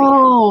search.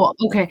 Oh,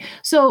 okay.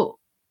 So,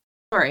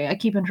 sorry, I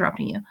keep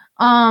interrupting you.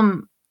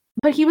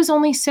 But he was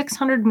only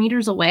 600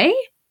 meters away?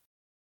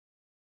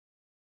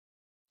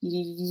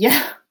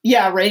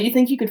 Yeah, right? You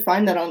think you could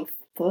find that on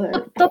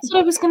foot? That's what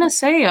I was gonna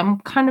say.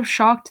 I'm kind of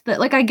shocked that,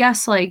 I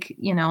guess,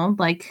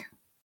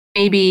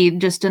 maybe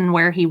just in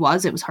where he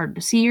was, it was hard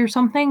to see or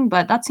something,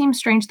 but that seems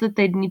strange that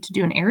they'd need to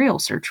do an aerial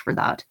search for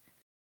that.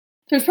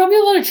 There's probably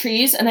a lot of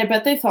trees, and I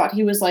bet they thought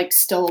he was,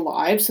 still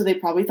alive, so they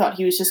probably thought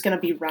he was just going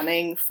to be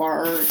running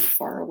far,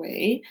 far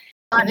away.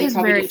 That is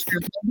very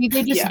true. Maybe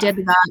they just did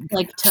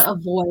that, to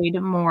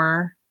avoid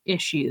more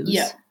issues.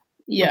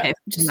 Yeah. Okay,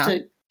 just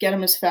to get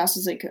him as fast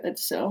as they could,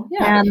 so,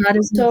 yeah. And that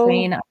is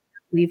insane. I can't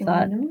believe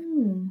that.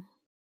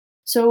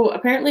 So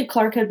apparently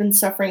Clark had been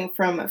suffering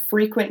from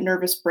frequent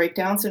nervous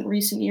breakdowns in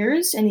recent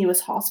years, and he was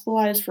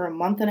hospitalized for a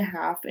month and a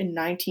half in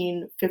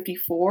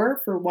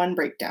 1954 for one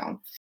breakdown.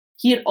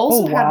 He had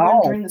also had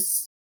one during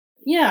this.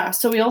 Yeah,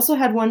 so he also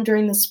had one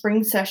during the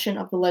spring session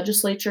of the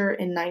legislature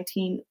in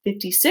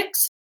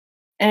 1956,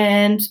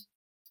 and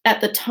at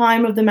the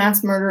time of the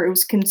mass murder, it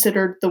was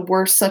considered the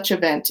worst such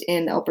event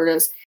in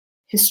Alberta's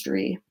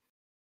history.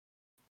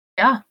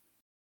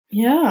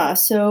 Yeah.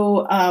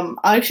 So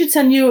I should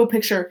send you a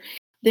picture.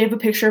 They have a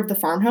picture of the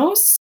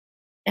farmhouse,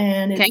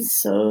 and it's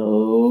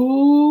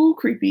so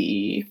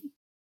creepy.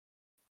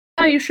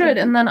 Yeah, you should,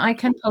 and then I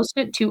can post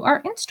it to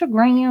our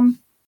Instagram.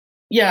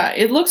 Yeah,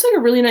 it looks like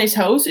a really nice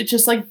house. It's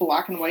just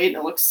black and white, and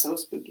it looks so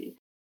spooky.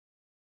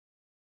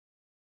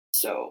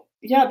 So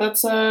yeah,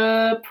 that's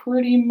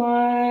pretty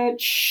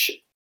much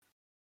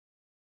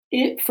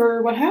it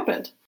for what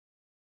happened.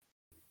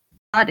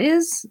 That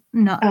is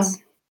nuts.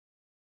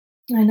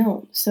 I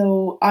know.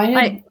 So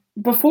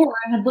before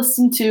I had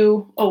listened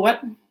to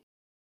what?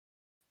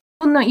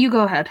 Oh, no, you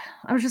go ahead.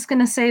 I was just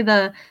gonna say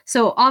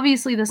so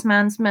obviously this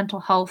man's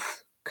mental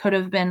health could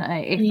have been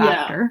a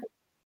factor.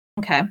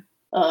 Okay.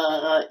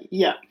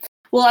 Yeah.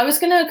 Well, I was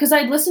because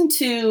I'd listened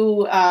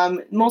to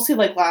mostly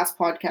like last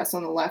podcast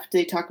on the left.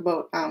 They talk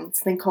about this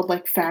thing called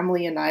like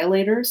family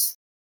annihilators.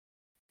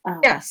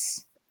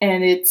 Yes.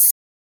 And it's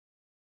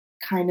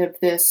kind of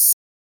this,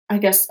 I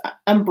guess,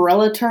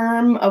 umbrella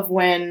term of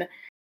when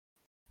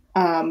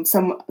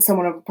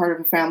someone of a part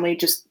of a family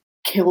just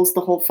kills the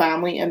whole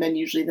family and then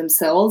usually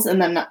themselves.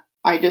 And then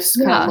I just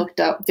kind of looked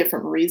up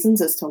different reasons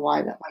as to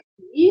why that might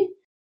be.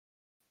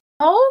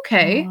 Oh,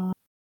 okay.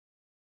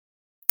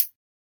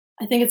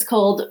 I think it's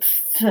called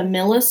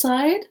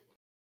familicide.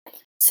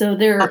 So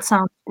they're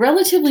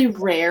relatively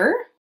rare,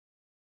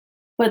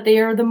 but they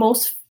are the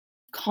most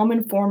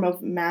common form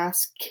of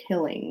mass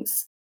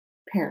killings,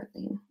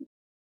 apparently.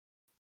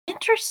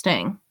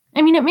 Interesting.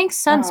 I mean, it makes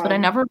sense, but I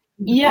never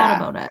thought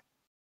about it.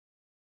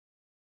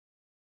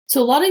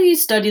 So a lot of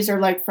these studies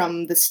are like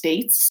from the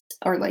States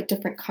or like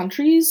different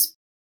countries,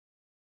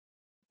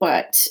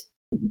 but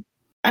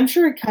I'm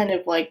sure it kind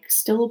of like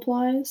still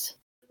applies.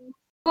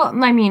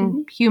 Well, I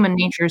mean, human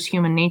nature is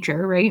human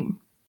nature, right?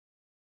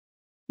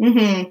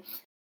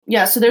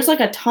 Yeah, so there's like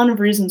a ton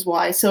of reasons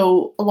why.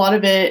 So a lot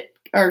of it,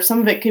 or some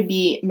of it could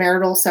be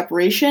marital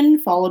separation,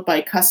 followed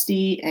by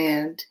custody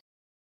and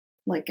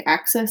like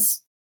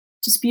access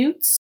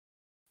disputes.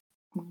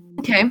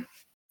 Okay.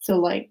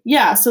 So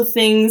so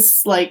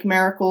things like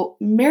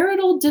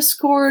marital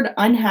discord,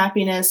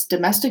 unhappiness,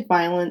 domestic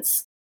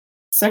violence,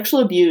 sexual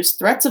abuse,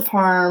 threats of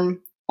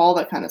harm, all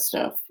that kind of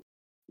stuff.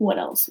 What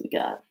else we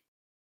got?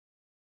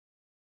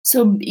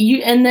 So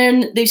and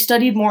then they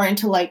studied more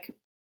into like,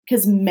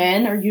 because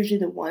men are usually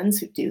the ones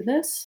who do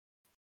this.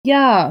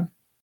 Yeah.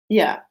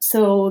 Yeah.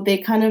 So they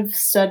kind of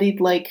studied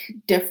like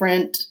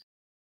different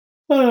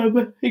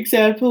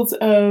examples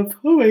of,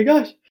 oh my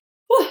gosh.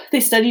 They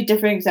studied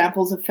different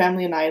examples of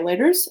family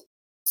annihilators.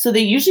 So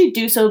they usually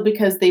do so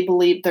because they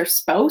believe their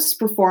spouse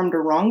performed a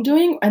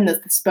wrongdoing and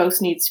that the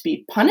spouse needs to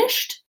be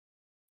punished,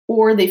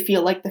 or they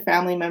feel like the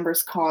family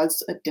members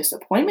caused a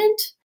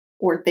disappointment,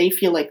 or they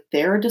feel like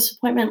they're a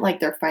disappointment, like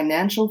their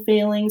financial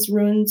failings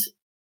ruined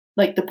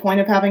like the point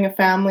of having a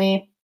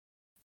family.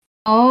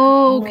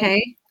 Oh,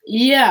 okay.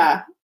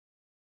 Yeah.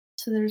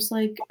 So there's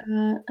like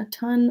a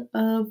ton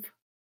of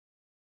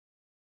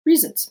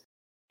reasons.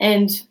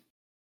 And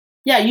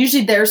yeah,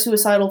 usually they're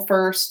suicidal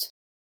first,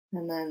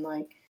 and then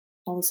like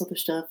all this other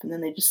stuff, and then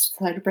they just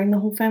decide to bring the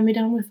whole family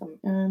down with them,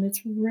 and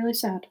it's really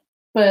sad.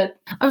 But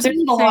I was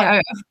going to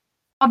say,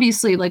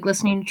 obviously, like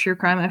listening to true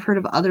crime, I've heard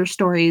of other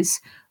stories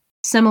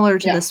similar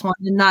to this one,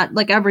 and not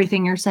like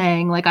everything you're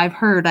saying. Like I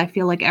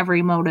feel like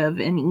every motive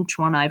in each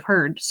one I've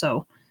heard.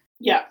 So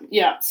yeah.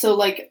 So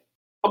like,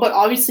 but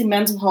obviously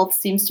mental health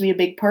seems to be a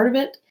big part of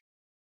it,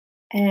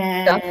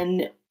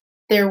 and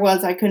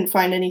I couldn't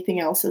find anything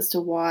else as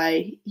to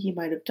why he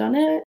might have done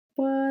it,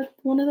 but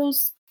one of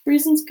those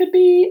reasons could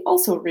be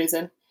also a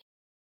reason.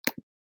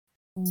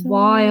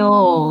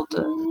 Wild.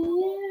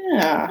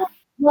 Yeah.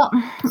 Well,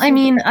 I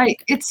mean,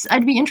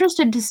 I'd be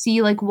interested to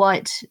see like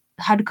what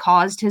had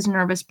caused his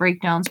nervous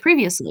breakdowns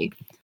previously.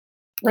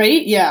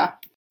 Right? Yeah.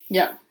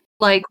 Yeah.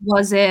 Like,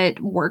 was it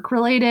work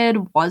related?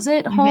 Was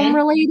it home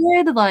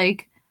related?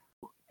 Like,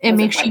 it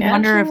makes you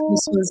wonder if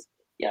this was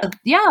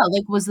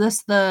like, was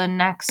this the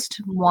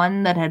next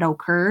one that had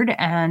occurred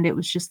and it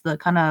was just the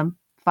kind of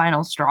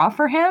final straw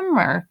for him,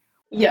 or?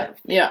 Yeah.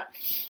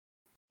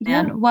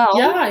 And well,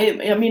 I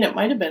mean, it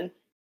might have been.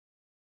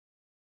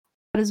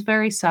 It is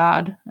very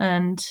sad,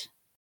 and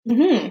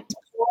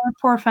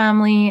poor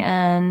family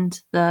and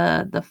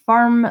the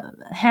farm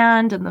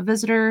hand and the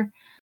visitor.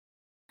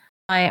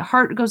 My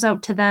heart goes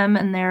out to them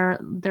and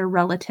their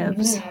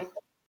relatives.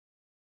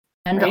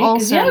 And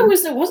also, it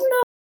wasn't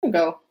that long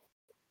ago.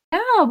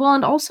 Yeah, well,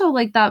 and also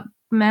like that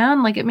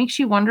man, like it makes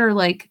you wonder,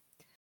 like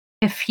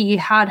if he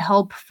had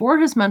help for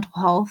his mental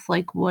health,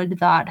 like would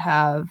that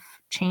have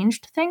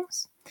changed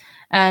things?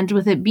 And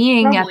with it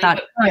being at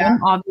that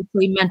time,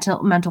 obviously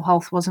mental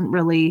health wasn't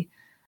really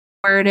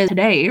where it is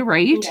today,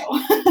 right?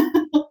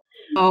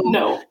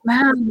 No.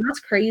 Man, that's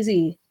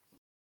crazy.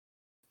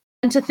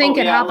 And to think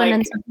it happened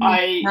in such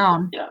a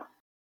town. Yeah.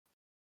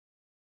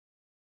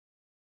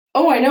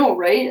 Oh, I know,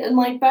 right? And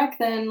like back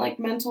then, like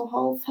mental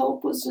health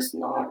help was just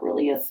not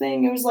really a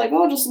thing. It was like,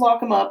 oh, just lock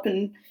them up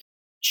and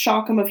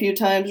shock them a few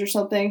times or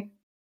something.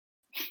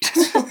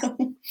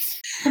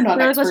 I'm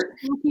not an expert.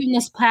 Let's put you in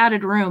this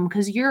padded room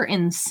because you're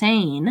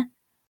insane. And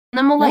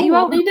then we'll let you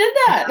out. They did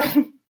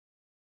that.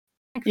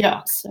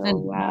 Yeah. So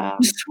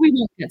we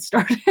won't get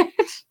started.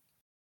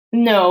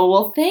 No,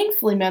 well,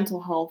 thankfully,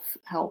 mental health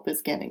help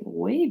is getting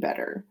way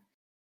better.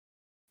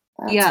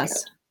 That's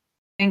good.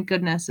 Thank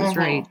goodness is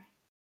right.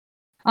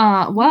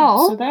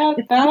 Well, so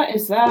that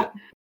is that.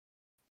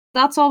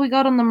 That's all we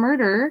got on the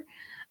murder.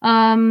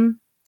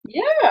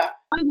 Yeah.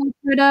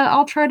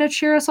 I'll try to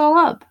cheer us all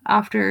up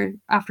after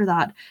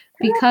that,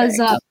 because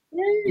Perfect.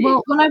 Yay.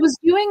 well, when I was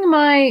doing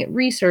my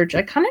research,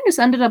 I kind of just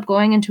ended up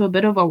going into a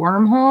bit of a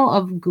wormhole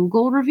of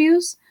Google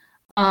reviews,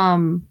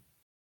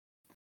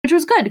 which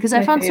was good because I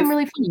My found some fave.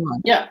 really funny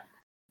ones. Yeah.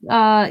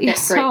 Yeah, great.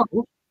 so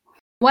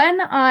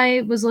when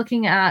I was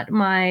looking at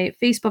my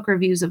Facebook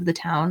reviews of the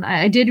town,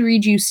 I did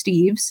read you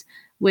Steve's,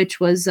 which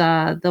was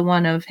the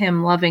one of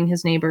him loving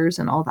his neighbors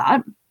and all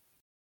that,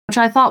 which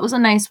I thought was a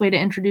nice way to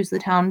introduce the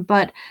town.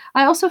 But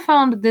I also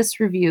found this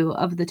review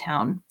of the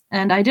town,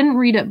 and I didn't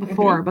read it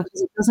before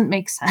because it doesn't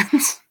make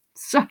sense.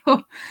 So,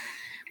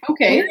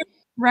 Okay. Aaron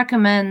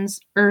recommends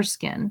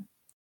Erskine,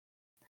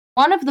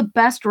 one of the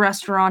best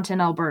restaurants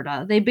in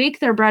Alberta. They bake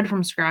their bread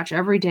from scratch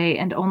every day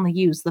and only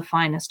use the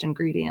finest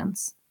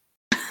ingredients.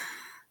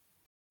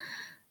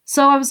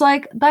 So I was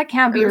like, that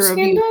can't be Erskine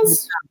a review.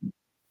 does?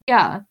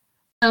 Yeah.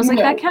 I was like,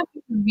 No. that can't be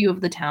a review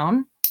of the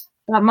town.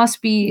 That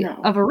must be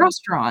No. of a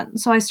restaurant.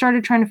 So I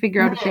started trying to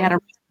figure out if they had a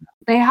restaurant.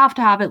 They have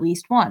to have at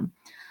least one.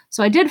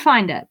 So I did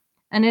find it,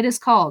 and it is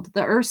called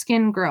the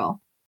Erskine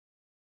Grill.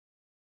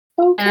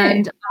 Okay.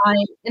 And I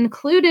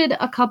included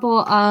a couple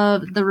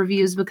of the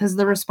reviews because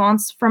the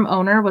response from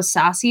owner was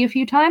sassy a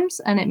few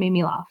times, and it made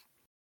me laugh.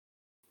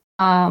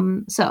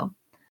 So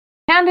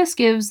Candace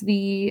gives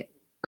the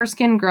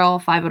Erskine Grill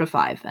 5 out of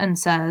 5 and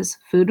says,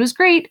 food was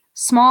great,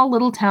 small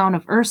little town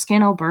of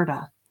Erskine,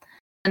 Alberta.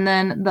 And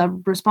then the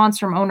response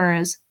from owner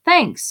is,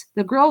 thanks,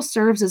 the grill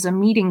serves as a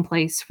meeting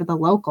place for the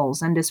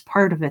locals and is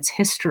part of its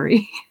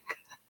history.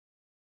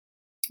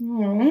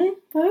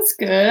 That's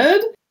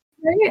good.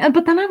 Right?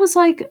 But then I was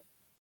like,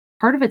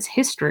 part of its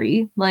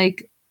history?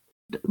 Like,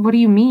 what do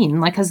you mean?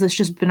 Like, has this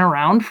just been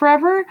around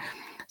forever?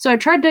 So I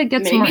tried to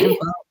get some more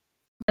info.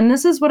 And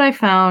this is what I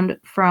found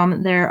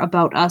from their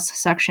About Us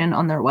section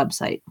on their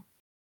website.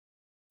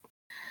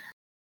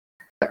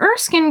 The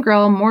Erskine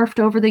Grill morphed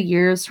over the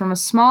years from a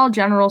small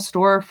general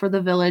store for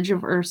the village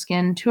of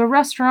Erskine to a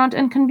restaurant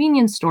and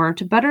convenience store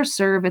to better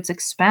serve its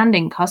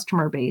expanding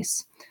customer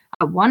base.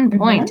 At one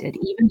point, it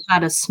even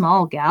had a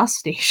small gas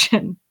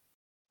station.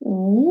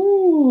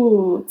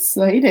 Ooh,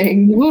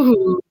 exciting.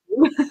 Woohoo.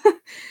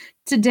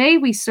 Today,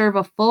 we serve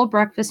a full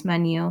breakfast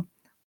menu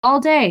all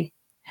day.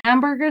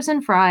 Hamburgers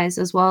and fries,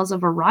 as well as a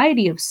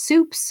variety of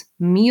soups,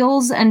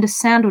 meals, and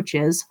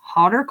sandwiches,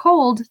 hot or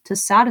cold, to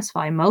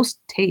satisfy most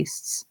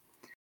tastes.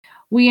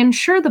 We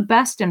ensure the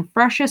best and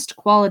freshest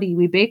quality.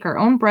 We bake our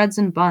own breads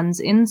and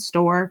buns in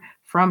store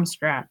from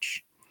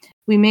scratch.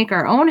 We make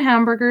our own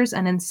hamburgers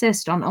and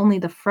insist on only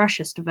the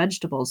freshest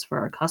vegetables for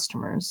our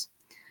customers.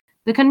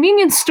 The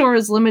convenience store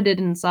is limited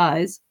in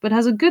size, but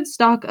has a good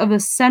stock of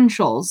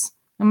essentials.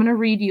 I'm going to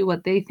read you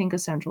what they think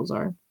essentials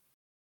are.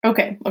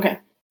 Okay.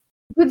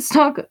 Good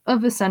stock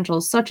of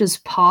essentials such as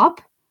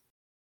pop,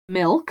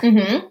 milk,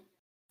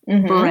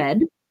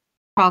 bread,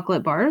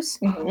 chocolate bars,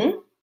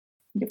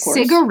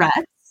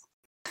 cigarettes,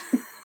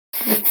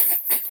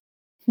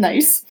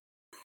 nice,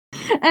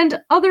 and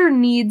other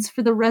needs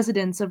for the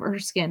residents of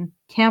Erskine,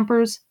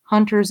 campers,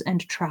 hunters,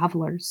 and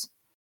travelers.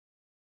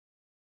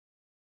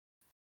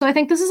 So I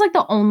think this is like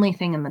the only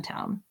thing in the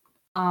town,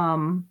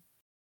 from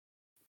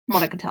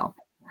what I could tell.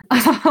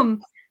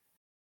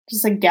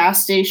 Just a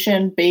gas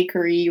station,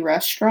 bakery,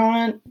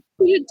 restaurant.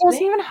 It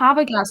doesn't even have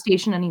a gas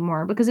station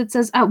anymore because it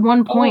says at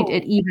one point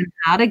it even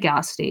had a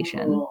gas station.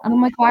 And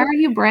I'm like, why are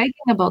you bragging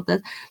about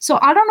this? So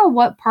I don't know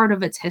what part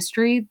of its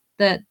history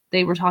that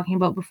they were talking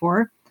about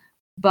before,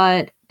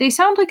 but they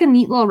sound like a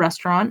neat little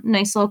restaurant,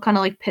 nice little kind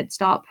of like pit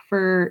stop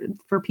for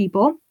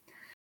people.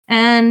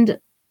 And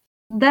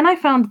then I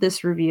found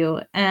this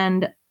review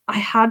and I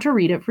had to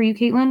read it for you,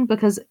 Caitlin,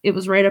 because it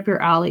was right up your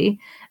alley.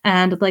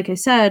 And like I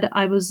said,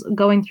 I was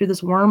going through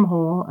this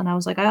wormhole and I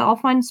was like, I'll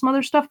find some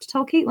other stuff to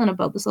tell Caitlin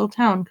about this little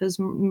town because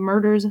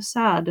murder is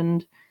sad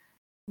and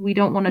we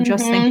don't want to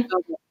just think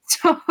about it.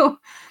 So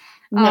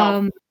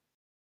No.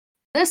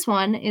 This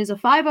one is a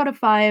 5 out of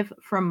 5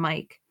 from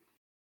Mike.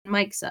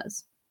 Mike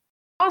says,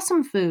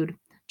 awesome food.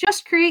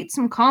 Just create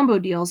some combo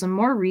deals and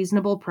more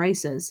reasonable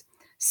prices.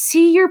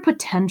 See your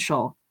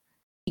potential.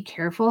 Be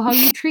careful how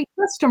you treat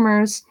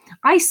customers.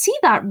 I see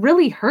that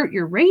really hurt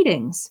your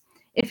ratings.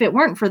 If it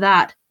weren't for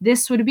that,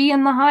 this would be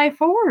in the high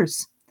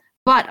 4s.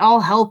 But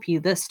I'll help you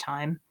this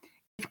time.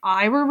 If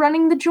I were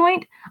running the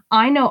joint,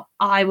 I know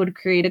I would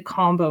create a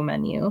combo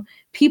menu.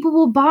 People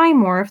will buy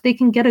more if they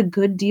can get a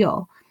good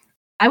deal.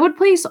 I would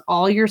place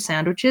all your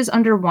sandwiches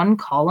under one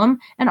column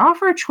and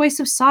offer a choice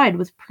of side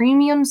with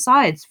premium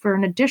sides for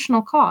an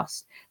additional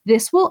cost.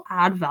 This will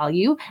add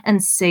value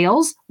and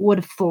sales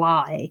would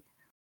fly.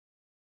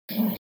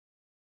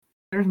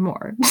 There's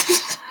more.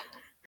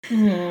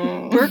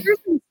 Burgers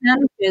and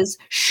sandwiches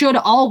should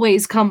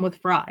always come with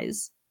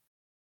fries.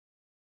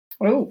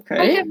 Okay.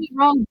 Don't get me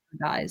wrong,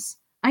 guys.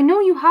 I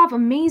know you have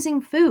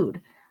amazing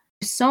food.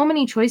 There's so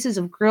many choices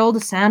of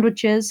grilled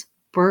sandwiches,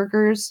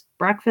 burgers,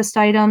 breakfast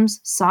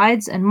items,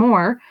 sides, and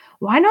more.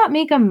 Why not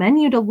make a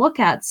menu to look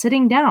at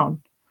sitting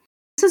down?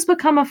 This has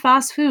become a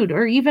fast food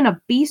or even a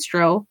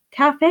bistro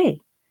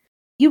cafe.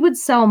 You would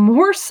sell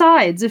more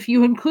sides if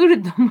you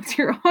included them with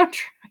your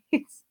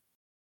entrees.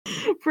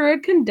 for a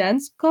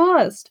condensed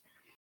cost.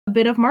 A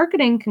bit of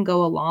marketing can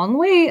go a long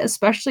way,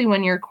 especially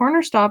when your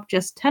corner stop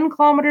just 10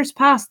 kilometers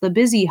past the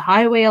busy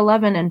Highway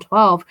 11 and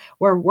 12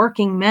 where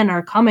working men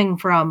are coming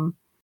from.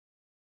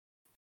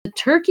 The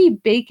turkey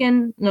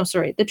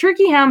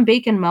ham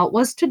bacon melt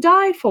was to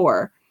die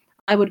for.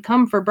 I would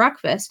come for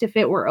breakfast if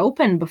it were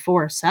open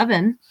before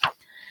 7.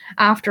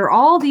 After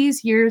all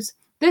these years,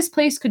 this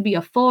place could be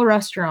a full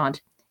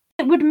restaurant.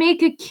 It would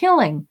make a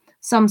killing.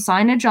 Some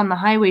signage on the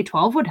Highway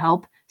 12 would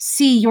help.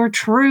 See your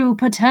true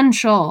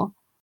potential.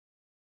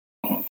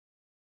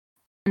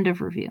 End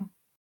of review.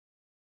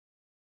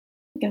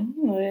 God,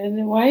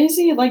 why is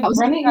he like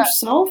run it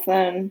yourself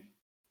then?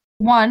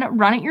 1,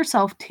 run it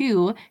yourself.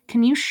 2,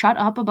 can you shut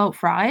up about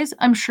fries?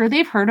 I'm sure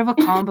they've heard of a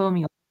combo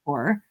meal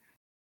before.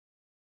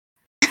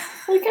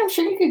 Like, I'm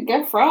sure you could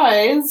get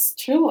fries.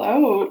 Chill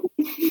out.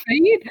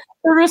 Right?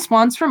 The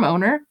response from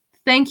owner,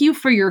 thank you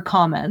for your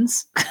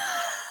comments.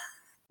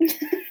 Like,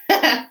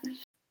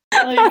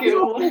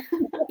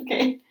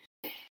 okay.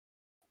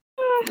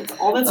 That's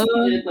all that's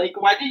needed.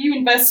 Like, why did you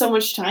invest so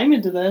much time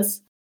into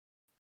this?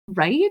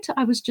 Right?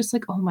 I was just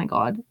like, oh my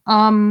god.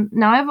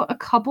 Now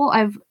I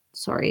have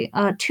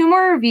 2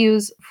 more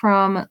reviews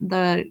from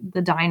the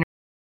diner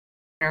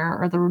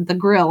or the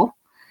grill.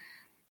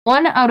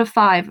 1 out of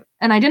 5,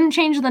 and I didn't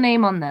change the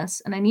name on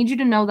this, and I need you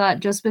to know that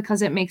just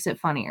because it makes it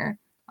funnier.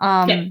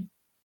 Okay.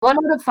 1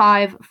 out of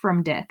 5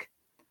 from Dick.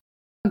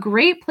 A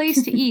great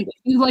place to eat if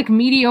you like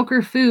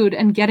mediocre food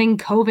and getting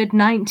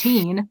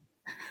COVID-19.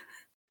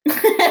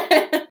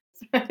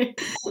 The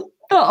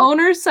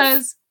owner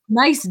says,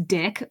 nice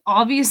dick.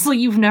 Obviously,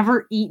 you've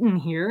never eaten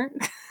here.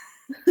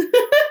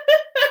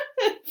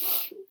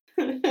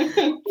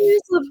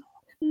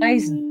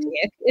 Nice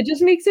dick. It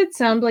just makes it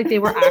sound like they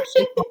were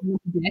actually calling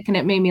a dick, and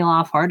it made me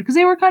laugh hard because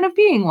they were kind of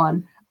being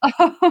one.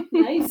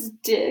 Nice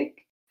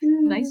dick.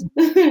 Nice.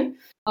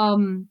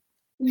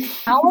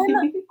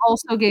 Alan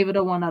also gave it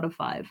a 1 out of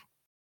 5.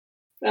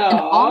 And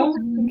all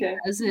it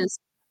says is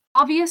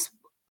obvious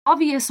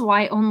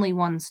why only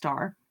 1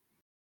 star.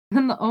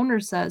 Then the owner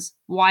says,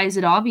 why is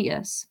it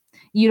obvious?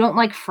 You don't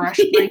like fresh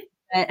sorry.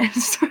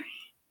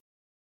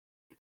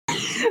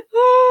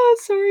 Oh,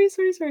 sorry.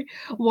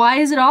 Why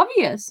is it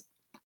obvious?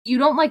 You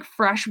don't like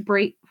fresh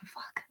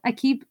fuck. I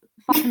keep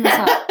fucking this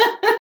up.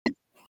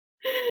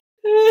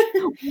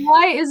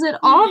 Why is it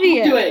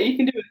obvious? You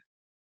can do it.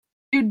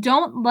 You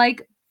don't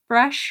like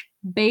fresh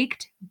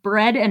baked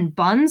bread and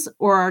buns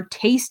or a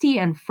tasty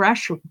and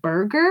fresh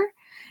burger?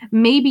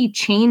 Maybe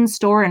chain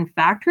store and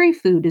factory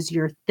food is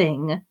your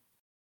thing.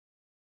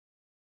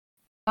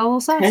 A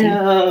little sassy.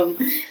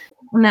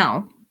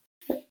 Now,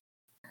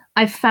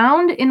 I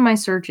found in my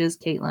searches,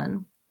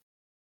 Caitlin,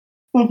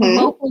 a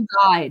local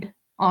guide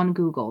on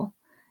Google.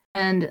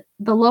 And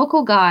the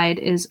local guide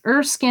is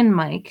Erskine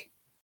Mike.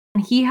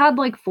 And he had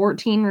like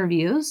 14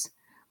 reviews.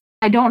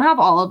 I don't have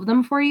all of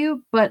them for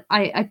you, but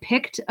I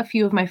picked a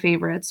few of my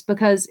favorites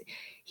because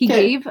he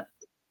gave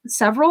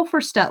several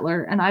for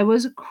Stettler, and I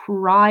was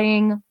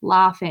crying,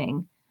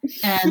 laughing,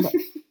 and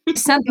I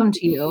sent them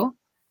to you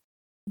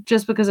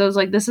just because I was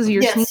like, this is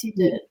your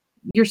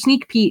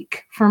sneak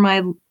peek for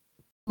my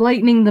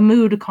lightening the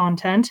mood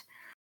content.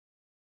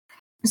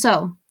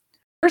 So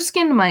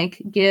Erskine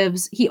Mike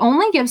he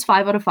only gives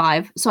 5 out of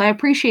 5, so I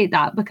appreciate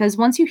that because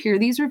once you hear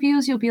these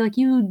reviews, you'll be like,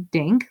 you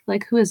dink,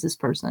 like who is this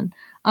person?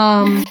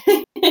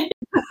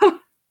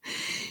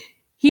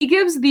 He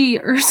gives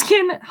the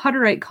Erskine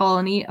Hutterite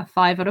Colony a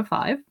 5 out of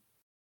 5.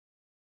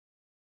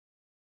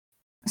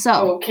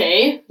 So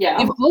okay, yeah.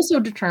 We've also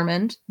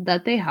determined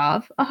that they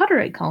have a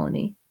Hutterite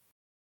colony.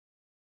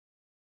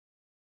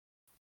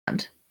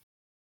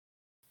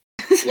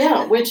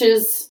 Yeah, which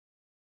is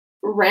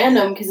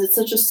random because it's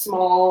such a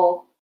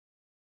small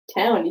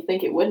town. You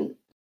think it wouldn't,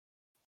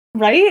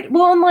 right?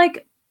 Well, and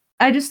like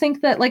I just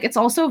think that like it's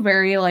also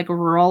very like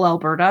rural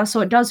Alberta,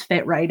 so it does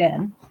fit right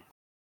in.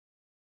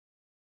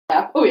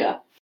 Yeah. Oh yeah.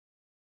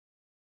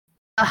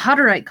 A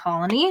Hutterite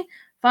colony,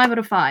 5 out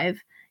of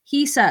 5.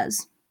 He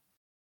says,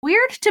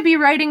 weird to be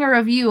writing a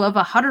review of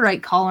a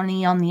Hutterite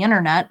colony on the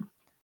internet.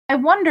 I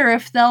wonder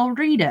if they'll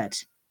read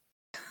it.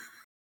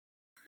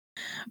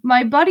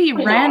 My buddy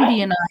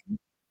Randy and I...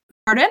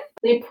 Pardon?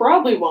 They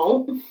probably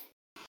won't.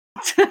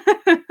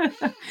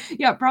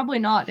 Yeah, probably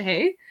not,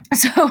 hey?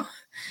 So,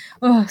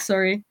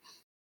 sorry.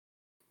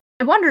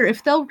 I wonder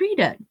if they'll read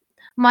it.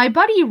 My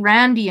buddy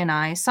Randy and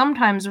I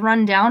sometimes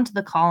run down to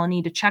the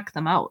colony to check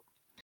them out.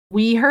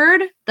 We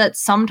heard that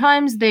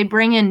sometimes they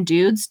bring in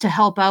dudes to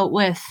help out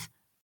with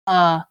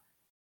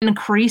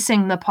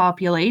increasing the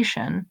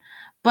population.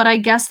 But I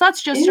guess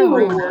that's just a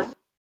rumor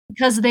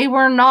because they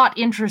were not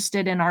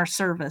interested in our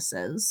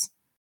services.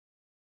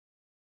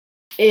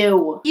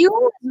 Ew. You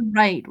were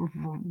right,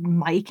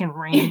 Mike and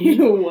Randy.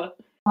 Ew.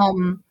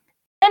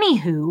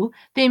 Anywho,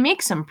 they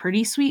make some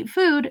pretty sweet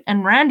food,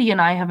 and Randy and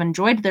I have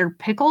enjoyed their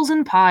pickles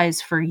and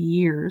pies for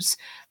years.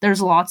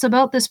 There's lots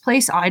about this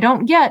place I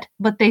don't get,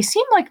 but they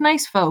seem like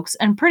nice folks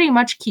and pretty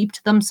much keep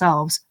to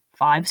themselves.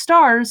 5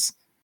 stars.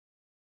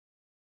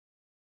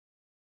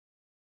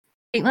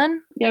 Caitlin?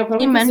 Yeah,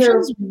 he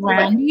mentions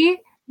Randy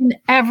in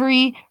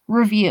every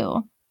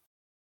review.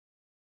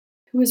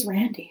 Who is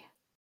Randy?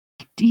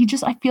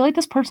 I feel like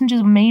this person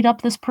just made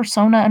up this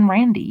persona and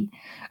Randy.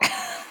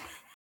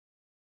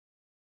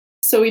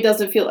 So he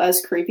doesn't feel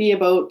as creepy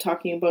about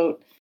talking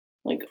about,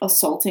 like,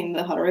 assaulting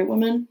the Hutterite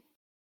women?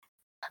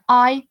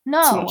 I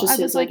know. It's not just I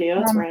his was like, idea,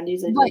 it's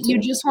Randy's idea but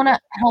you too. just want to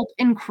help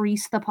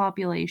increase the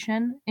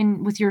population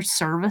with your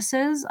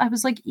services. I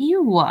was like,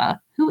 ew,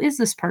 who is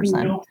this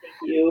person? No,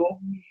 thank you.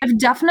 I've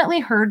definitely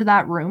heard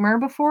that rumor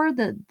before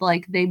that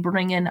like they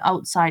bring in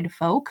outside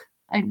folk.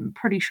 I'm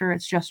pretty sure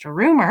it's just a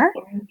rumor.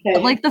 Okay.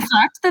 But like the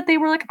fact that they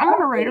were like, I'm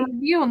gonna write a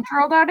review and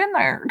throw that in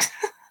there.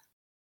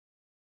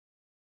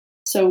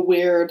 So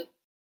weird.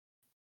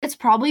 It's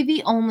probably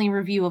the only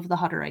review of the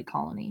Hutterite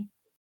colony.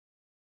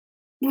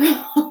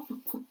 Because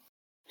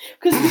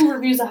who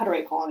reviews the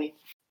Hutterite colony?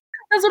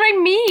 That's what I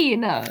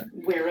mean.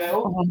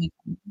 Weirdo.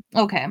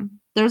 Okay.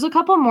 There's a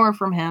couple more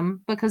from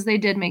him because they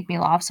did make me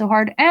laugh so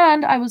hard.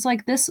 And I was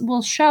like, this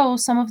will show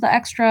some of the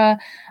extra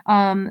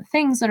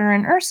things that are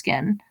in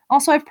Erskine.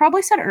 Also, I've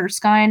probably said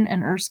Erskine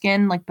and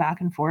Erskine like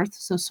back and forth.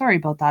 So sorry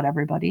about that,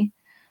 everybody.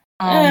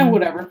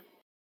 Whatever.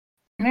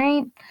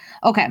 Right?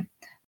 Okay.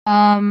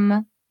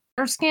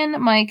 Erskine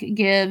Mike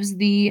gives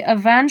the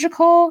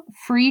Evangelical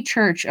Free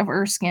Church of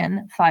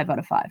Erskine 5 out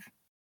of 5.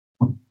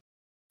 So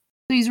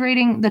he's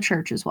rating the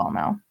church as well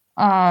now.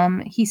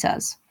 He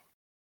says,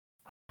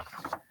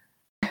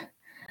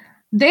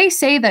 they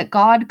say that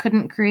God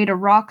couldn't create a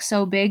rock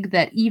so big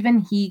that even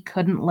he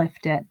couldn't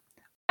lift it.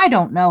 I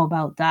don't know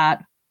about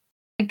that.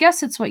 I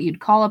guess it's what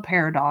you'd call a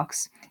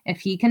paradox. If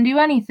he can do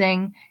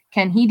anything,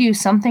 can he do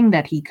something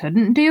that he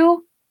couldn't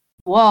do?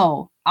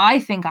 Whoa, I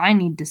think I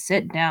need to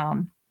sit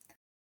down.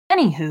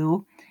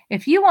 Anywho,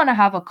 if you want to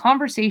have a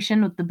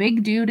conversation with the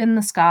big dude in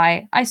the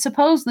sky, I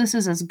suppose this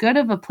is as good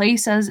a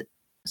place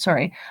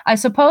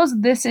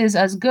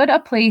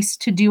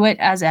to do it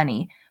as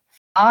any.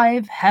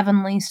 5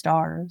 heavenly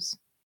stars.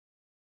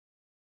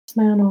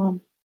 Man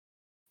on.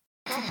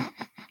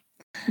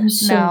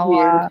 So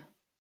weird.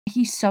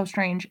 He's so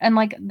strange. And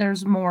like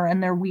there's more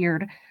and they're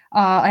weird.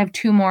 I have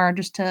 2 more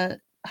just to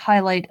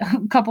highlight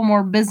a couple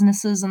more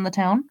businesses in the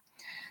town.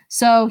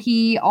 So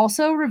he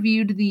also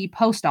reviewed the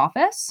post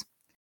office.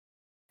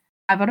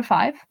 5 out of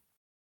 5.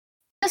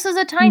 This is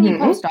a tiny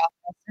post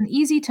office and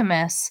easy to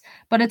miss,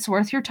 but it's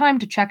worth your time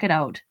to check it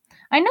out.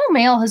 I know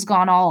mail has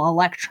gone all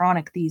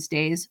electronic these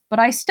days, but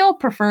I still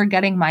prefer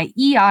getting my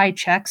EI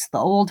checks the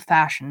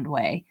old-fashioned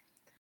way.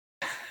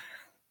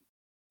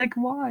 Like,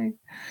 why?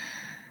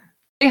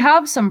 They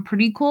have some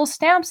pretty cool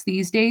stamps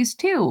these days,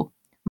 too.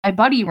 My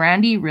buddy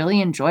Randy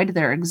really enjoyed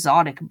their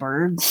exotic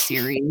birds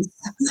series.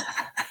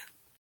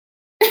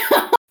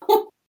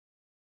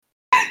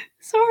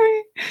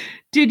 Sorry.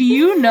 Did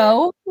you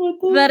know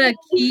that a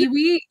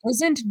kiwi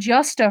isn't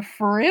just a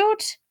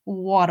fruit?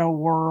 What a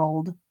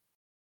world.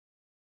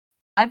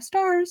 5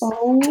 stars.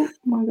 Oh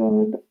my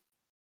god.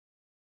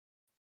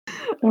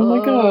 Oh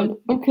my god.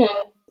 Okay.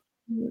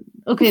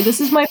 Okay, this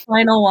is my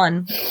final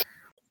one.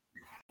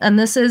 And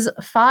this is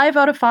 5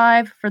 out of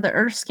 5 for the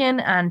Erskine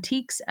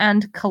Antiques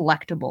and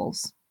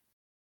Collectibles.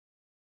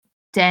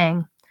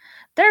 Dang.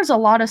 There's a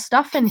lot of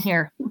stuff in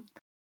here.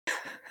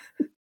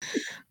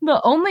 The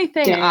only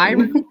thing I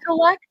really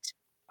collect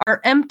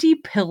are empty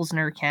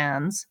Pilsner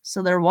cans.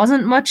 So there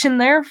wasn't much in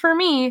there for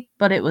me,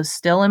 but it was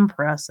still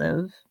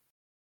impressive.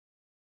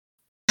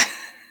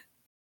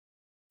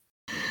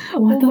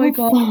 What my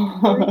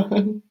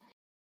god.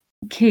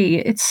 Okay,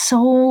 it's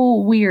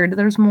so weird.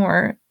 There's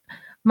more.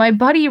 My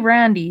buddy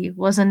Randy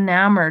was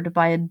enamored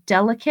by a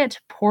delicate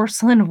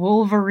porcelain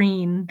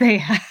wolverine they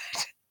had.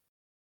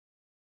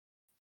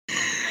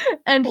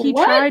 And he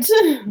tried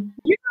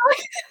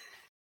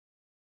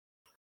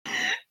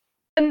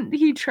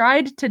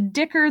to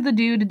dicker the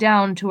dude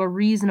down to a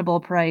reasonable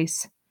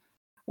price.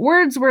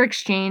 Words were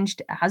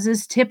exchanged, as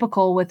is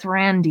typical with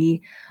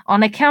Randy,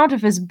 on account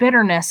of his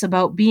bitterness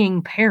about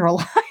being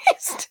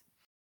paralyzed.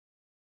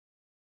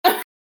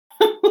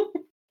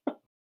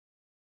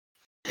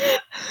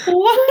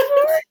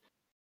 What?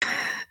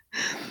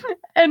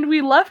 And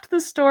we left the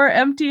store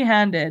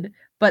empty-handed,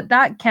 but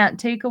that can't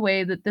take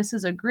away that this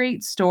is a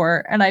great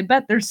store, and I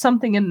bet there's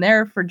something in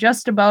there for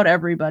just about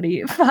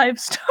everybody. 5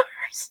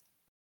 stars.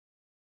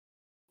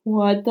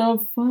 What the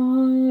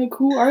fuck?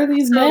 Who are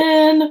these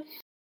men?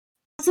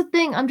 That's the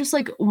thing. I'm just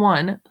like,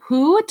 1,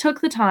 who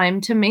took the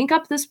time to make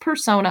up this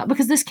persona?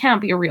 Because this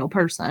can't be a real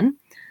person.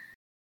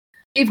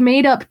 They've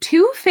made up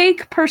 2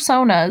 fake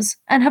personas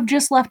and have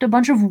just left a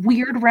bunch of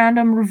weird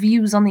random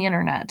reviews on the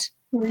internet.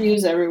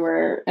 Reviews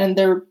everywhere. And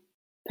they're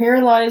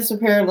paralyzed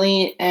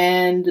apparently,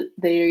 and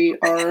they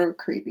are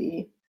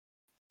creepy.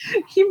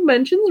 He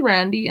mentions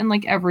Randy and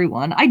like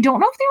everyone. I don't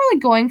know if they were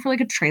like going for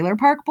like a Trailer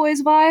Park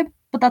Boys vibe,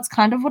 but that's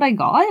kind of what I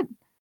got.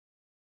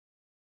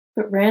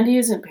 But Randy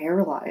isn't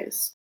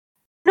paralyzed.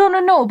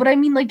 No, but I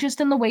mean like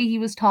just in the way he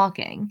was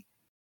talking.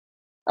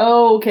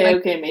 Oh, okay,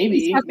 Like, maybe.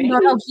 He's talking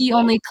about how he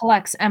only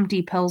collects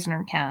empty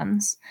Pilsner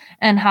cans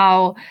and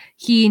how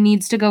he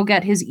needs to go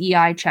get his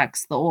EI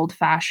checks the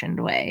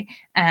old-fashioned way.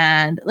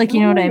 And like,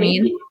 you know what I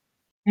mean?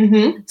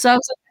 Mm-hmm. So I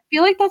was like,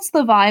 feel like that's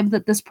the vibe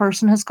that this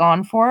person has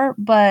gone for.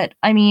 But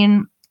I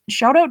mean,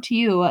 shout out to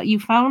you.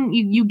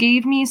 You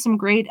gave me some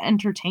great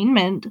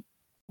entertainment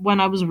when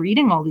I was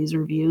reading all these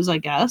reviews, I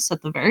guess,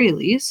 at the very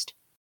least.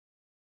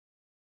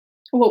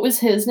 What was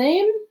his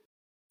name?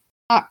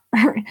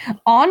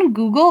 On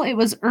Google, it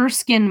was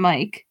Erskine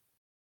Mike.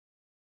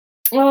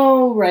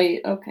 Oh,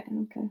 right. Okay.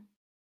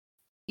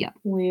 Yeah.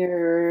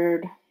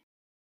 Weird.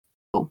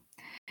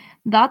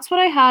 That's what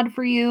I had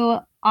for you.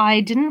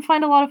 I didn't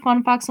find a lot of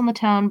fun facts on the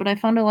town, but I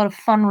found a lot of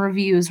fun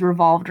reviews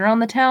revolved around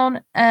the town,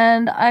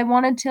 and I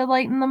wanted to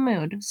lighten the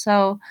mood.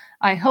 So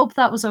I hope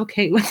that was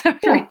okay with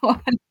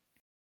everyone.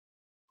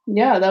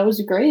 Yeah, that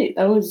was great.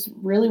 That was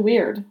really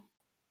weird.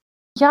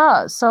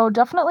 Yeah, so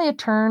definitely a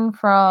turn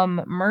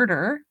from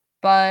murder,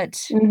 but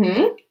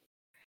Mm-hmm.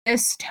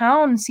 this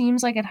town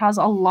seems like it has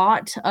a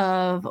lot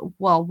of,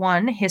 well,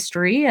 one,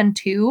 history, and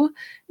two,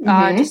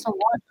 just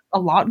a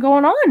lot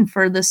going on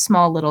for this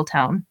small little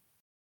town.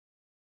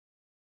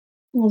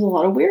 There's a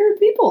lot of weird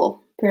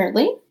people,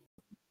 apparently.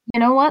 You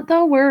know what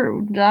though?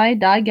 I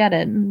get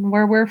it.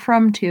 Where we're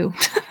from too.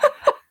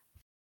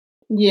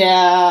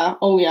 Yeah.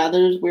 Oh yeah,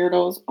 there's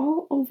weirdos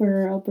all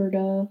over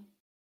Alberta.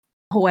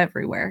 Oh,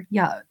 everywhere.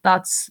 Yeah,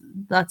 that's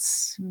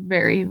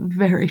very,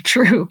 very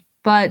true.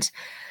 But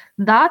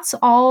that's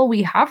all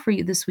we have for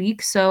you this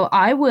week. So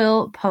I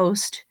will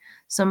post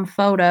some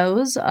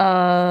photos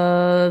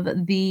of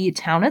the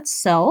town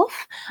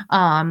itself.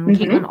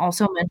 Caitlin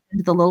also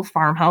mentioned the little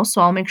farmhouse,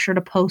 so I'll make sure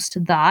to post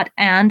that,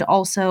 and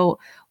also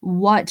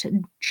what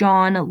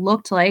John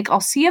looked like.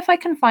 I'll see if I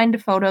can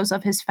find photos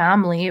of his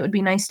family. It would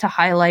be nice to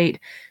highlight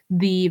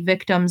the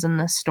victims in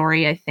this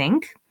story, I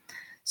think.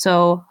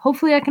 So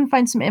hopefully I can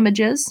find some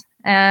images,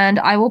 and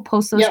I will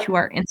post those to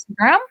our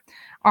Instagram.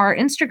 Our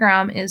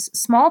Instagram is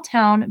Small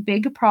Town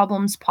Big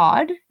Problems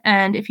Pod.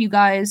 And if you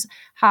guys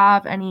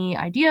have any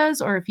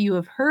ideas, or if you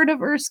have heard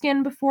of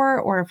Erskine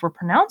before, or if we're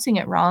pronouncing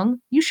it wrong,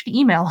 you should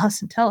email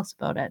us and tell us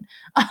about it.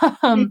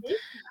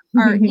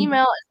 Our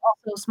email is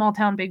also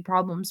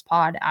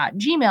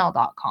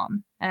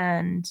smalltownbigproblemspod@gmail.com.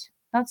 And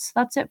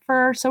that's it for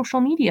our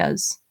social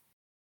medias.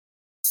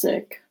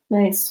 Sick.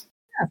 Nice.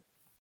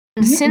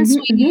 And since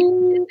we did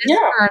this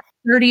for our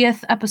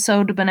 30th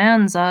episode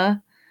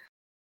bonanza,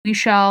 we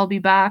shall be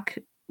back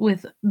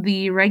with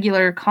the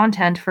regular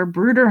content for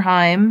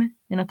Bruderheim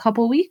in a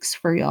couple weeks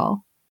for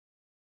y'all.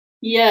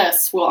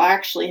 Yes, we'll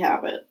actually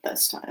have it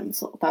this time,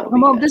 so that'll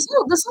be well, good. This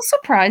will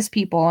surprise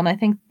people, and I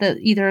think that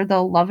either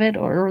they'll love it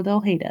or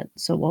they'll hate it.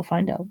 So we'll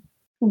find out.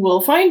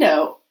 We'll find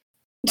out.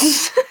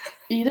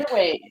 Either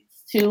way,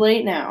 it's too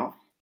late now.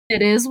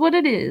 It is what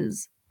it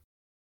is.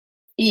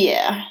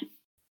 Yeah.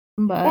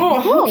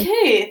 But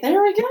okay.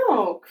 There we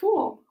go.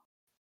 Cool.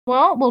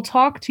 Well, we'll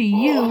talk to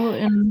you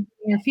in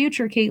the near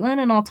future,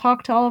 Caitlin, and I'll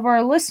talk to all of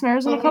our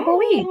listeners in a couple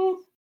weeks.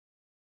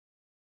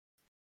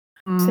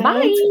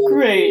 Sounds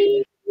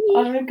great.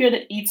 I'm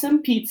gonna eat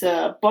some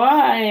pizza.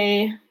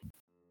 Bye.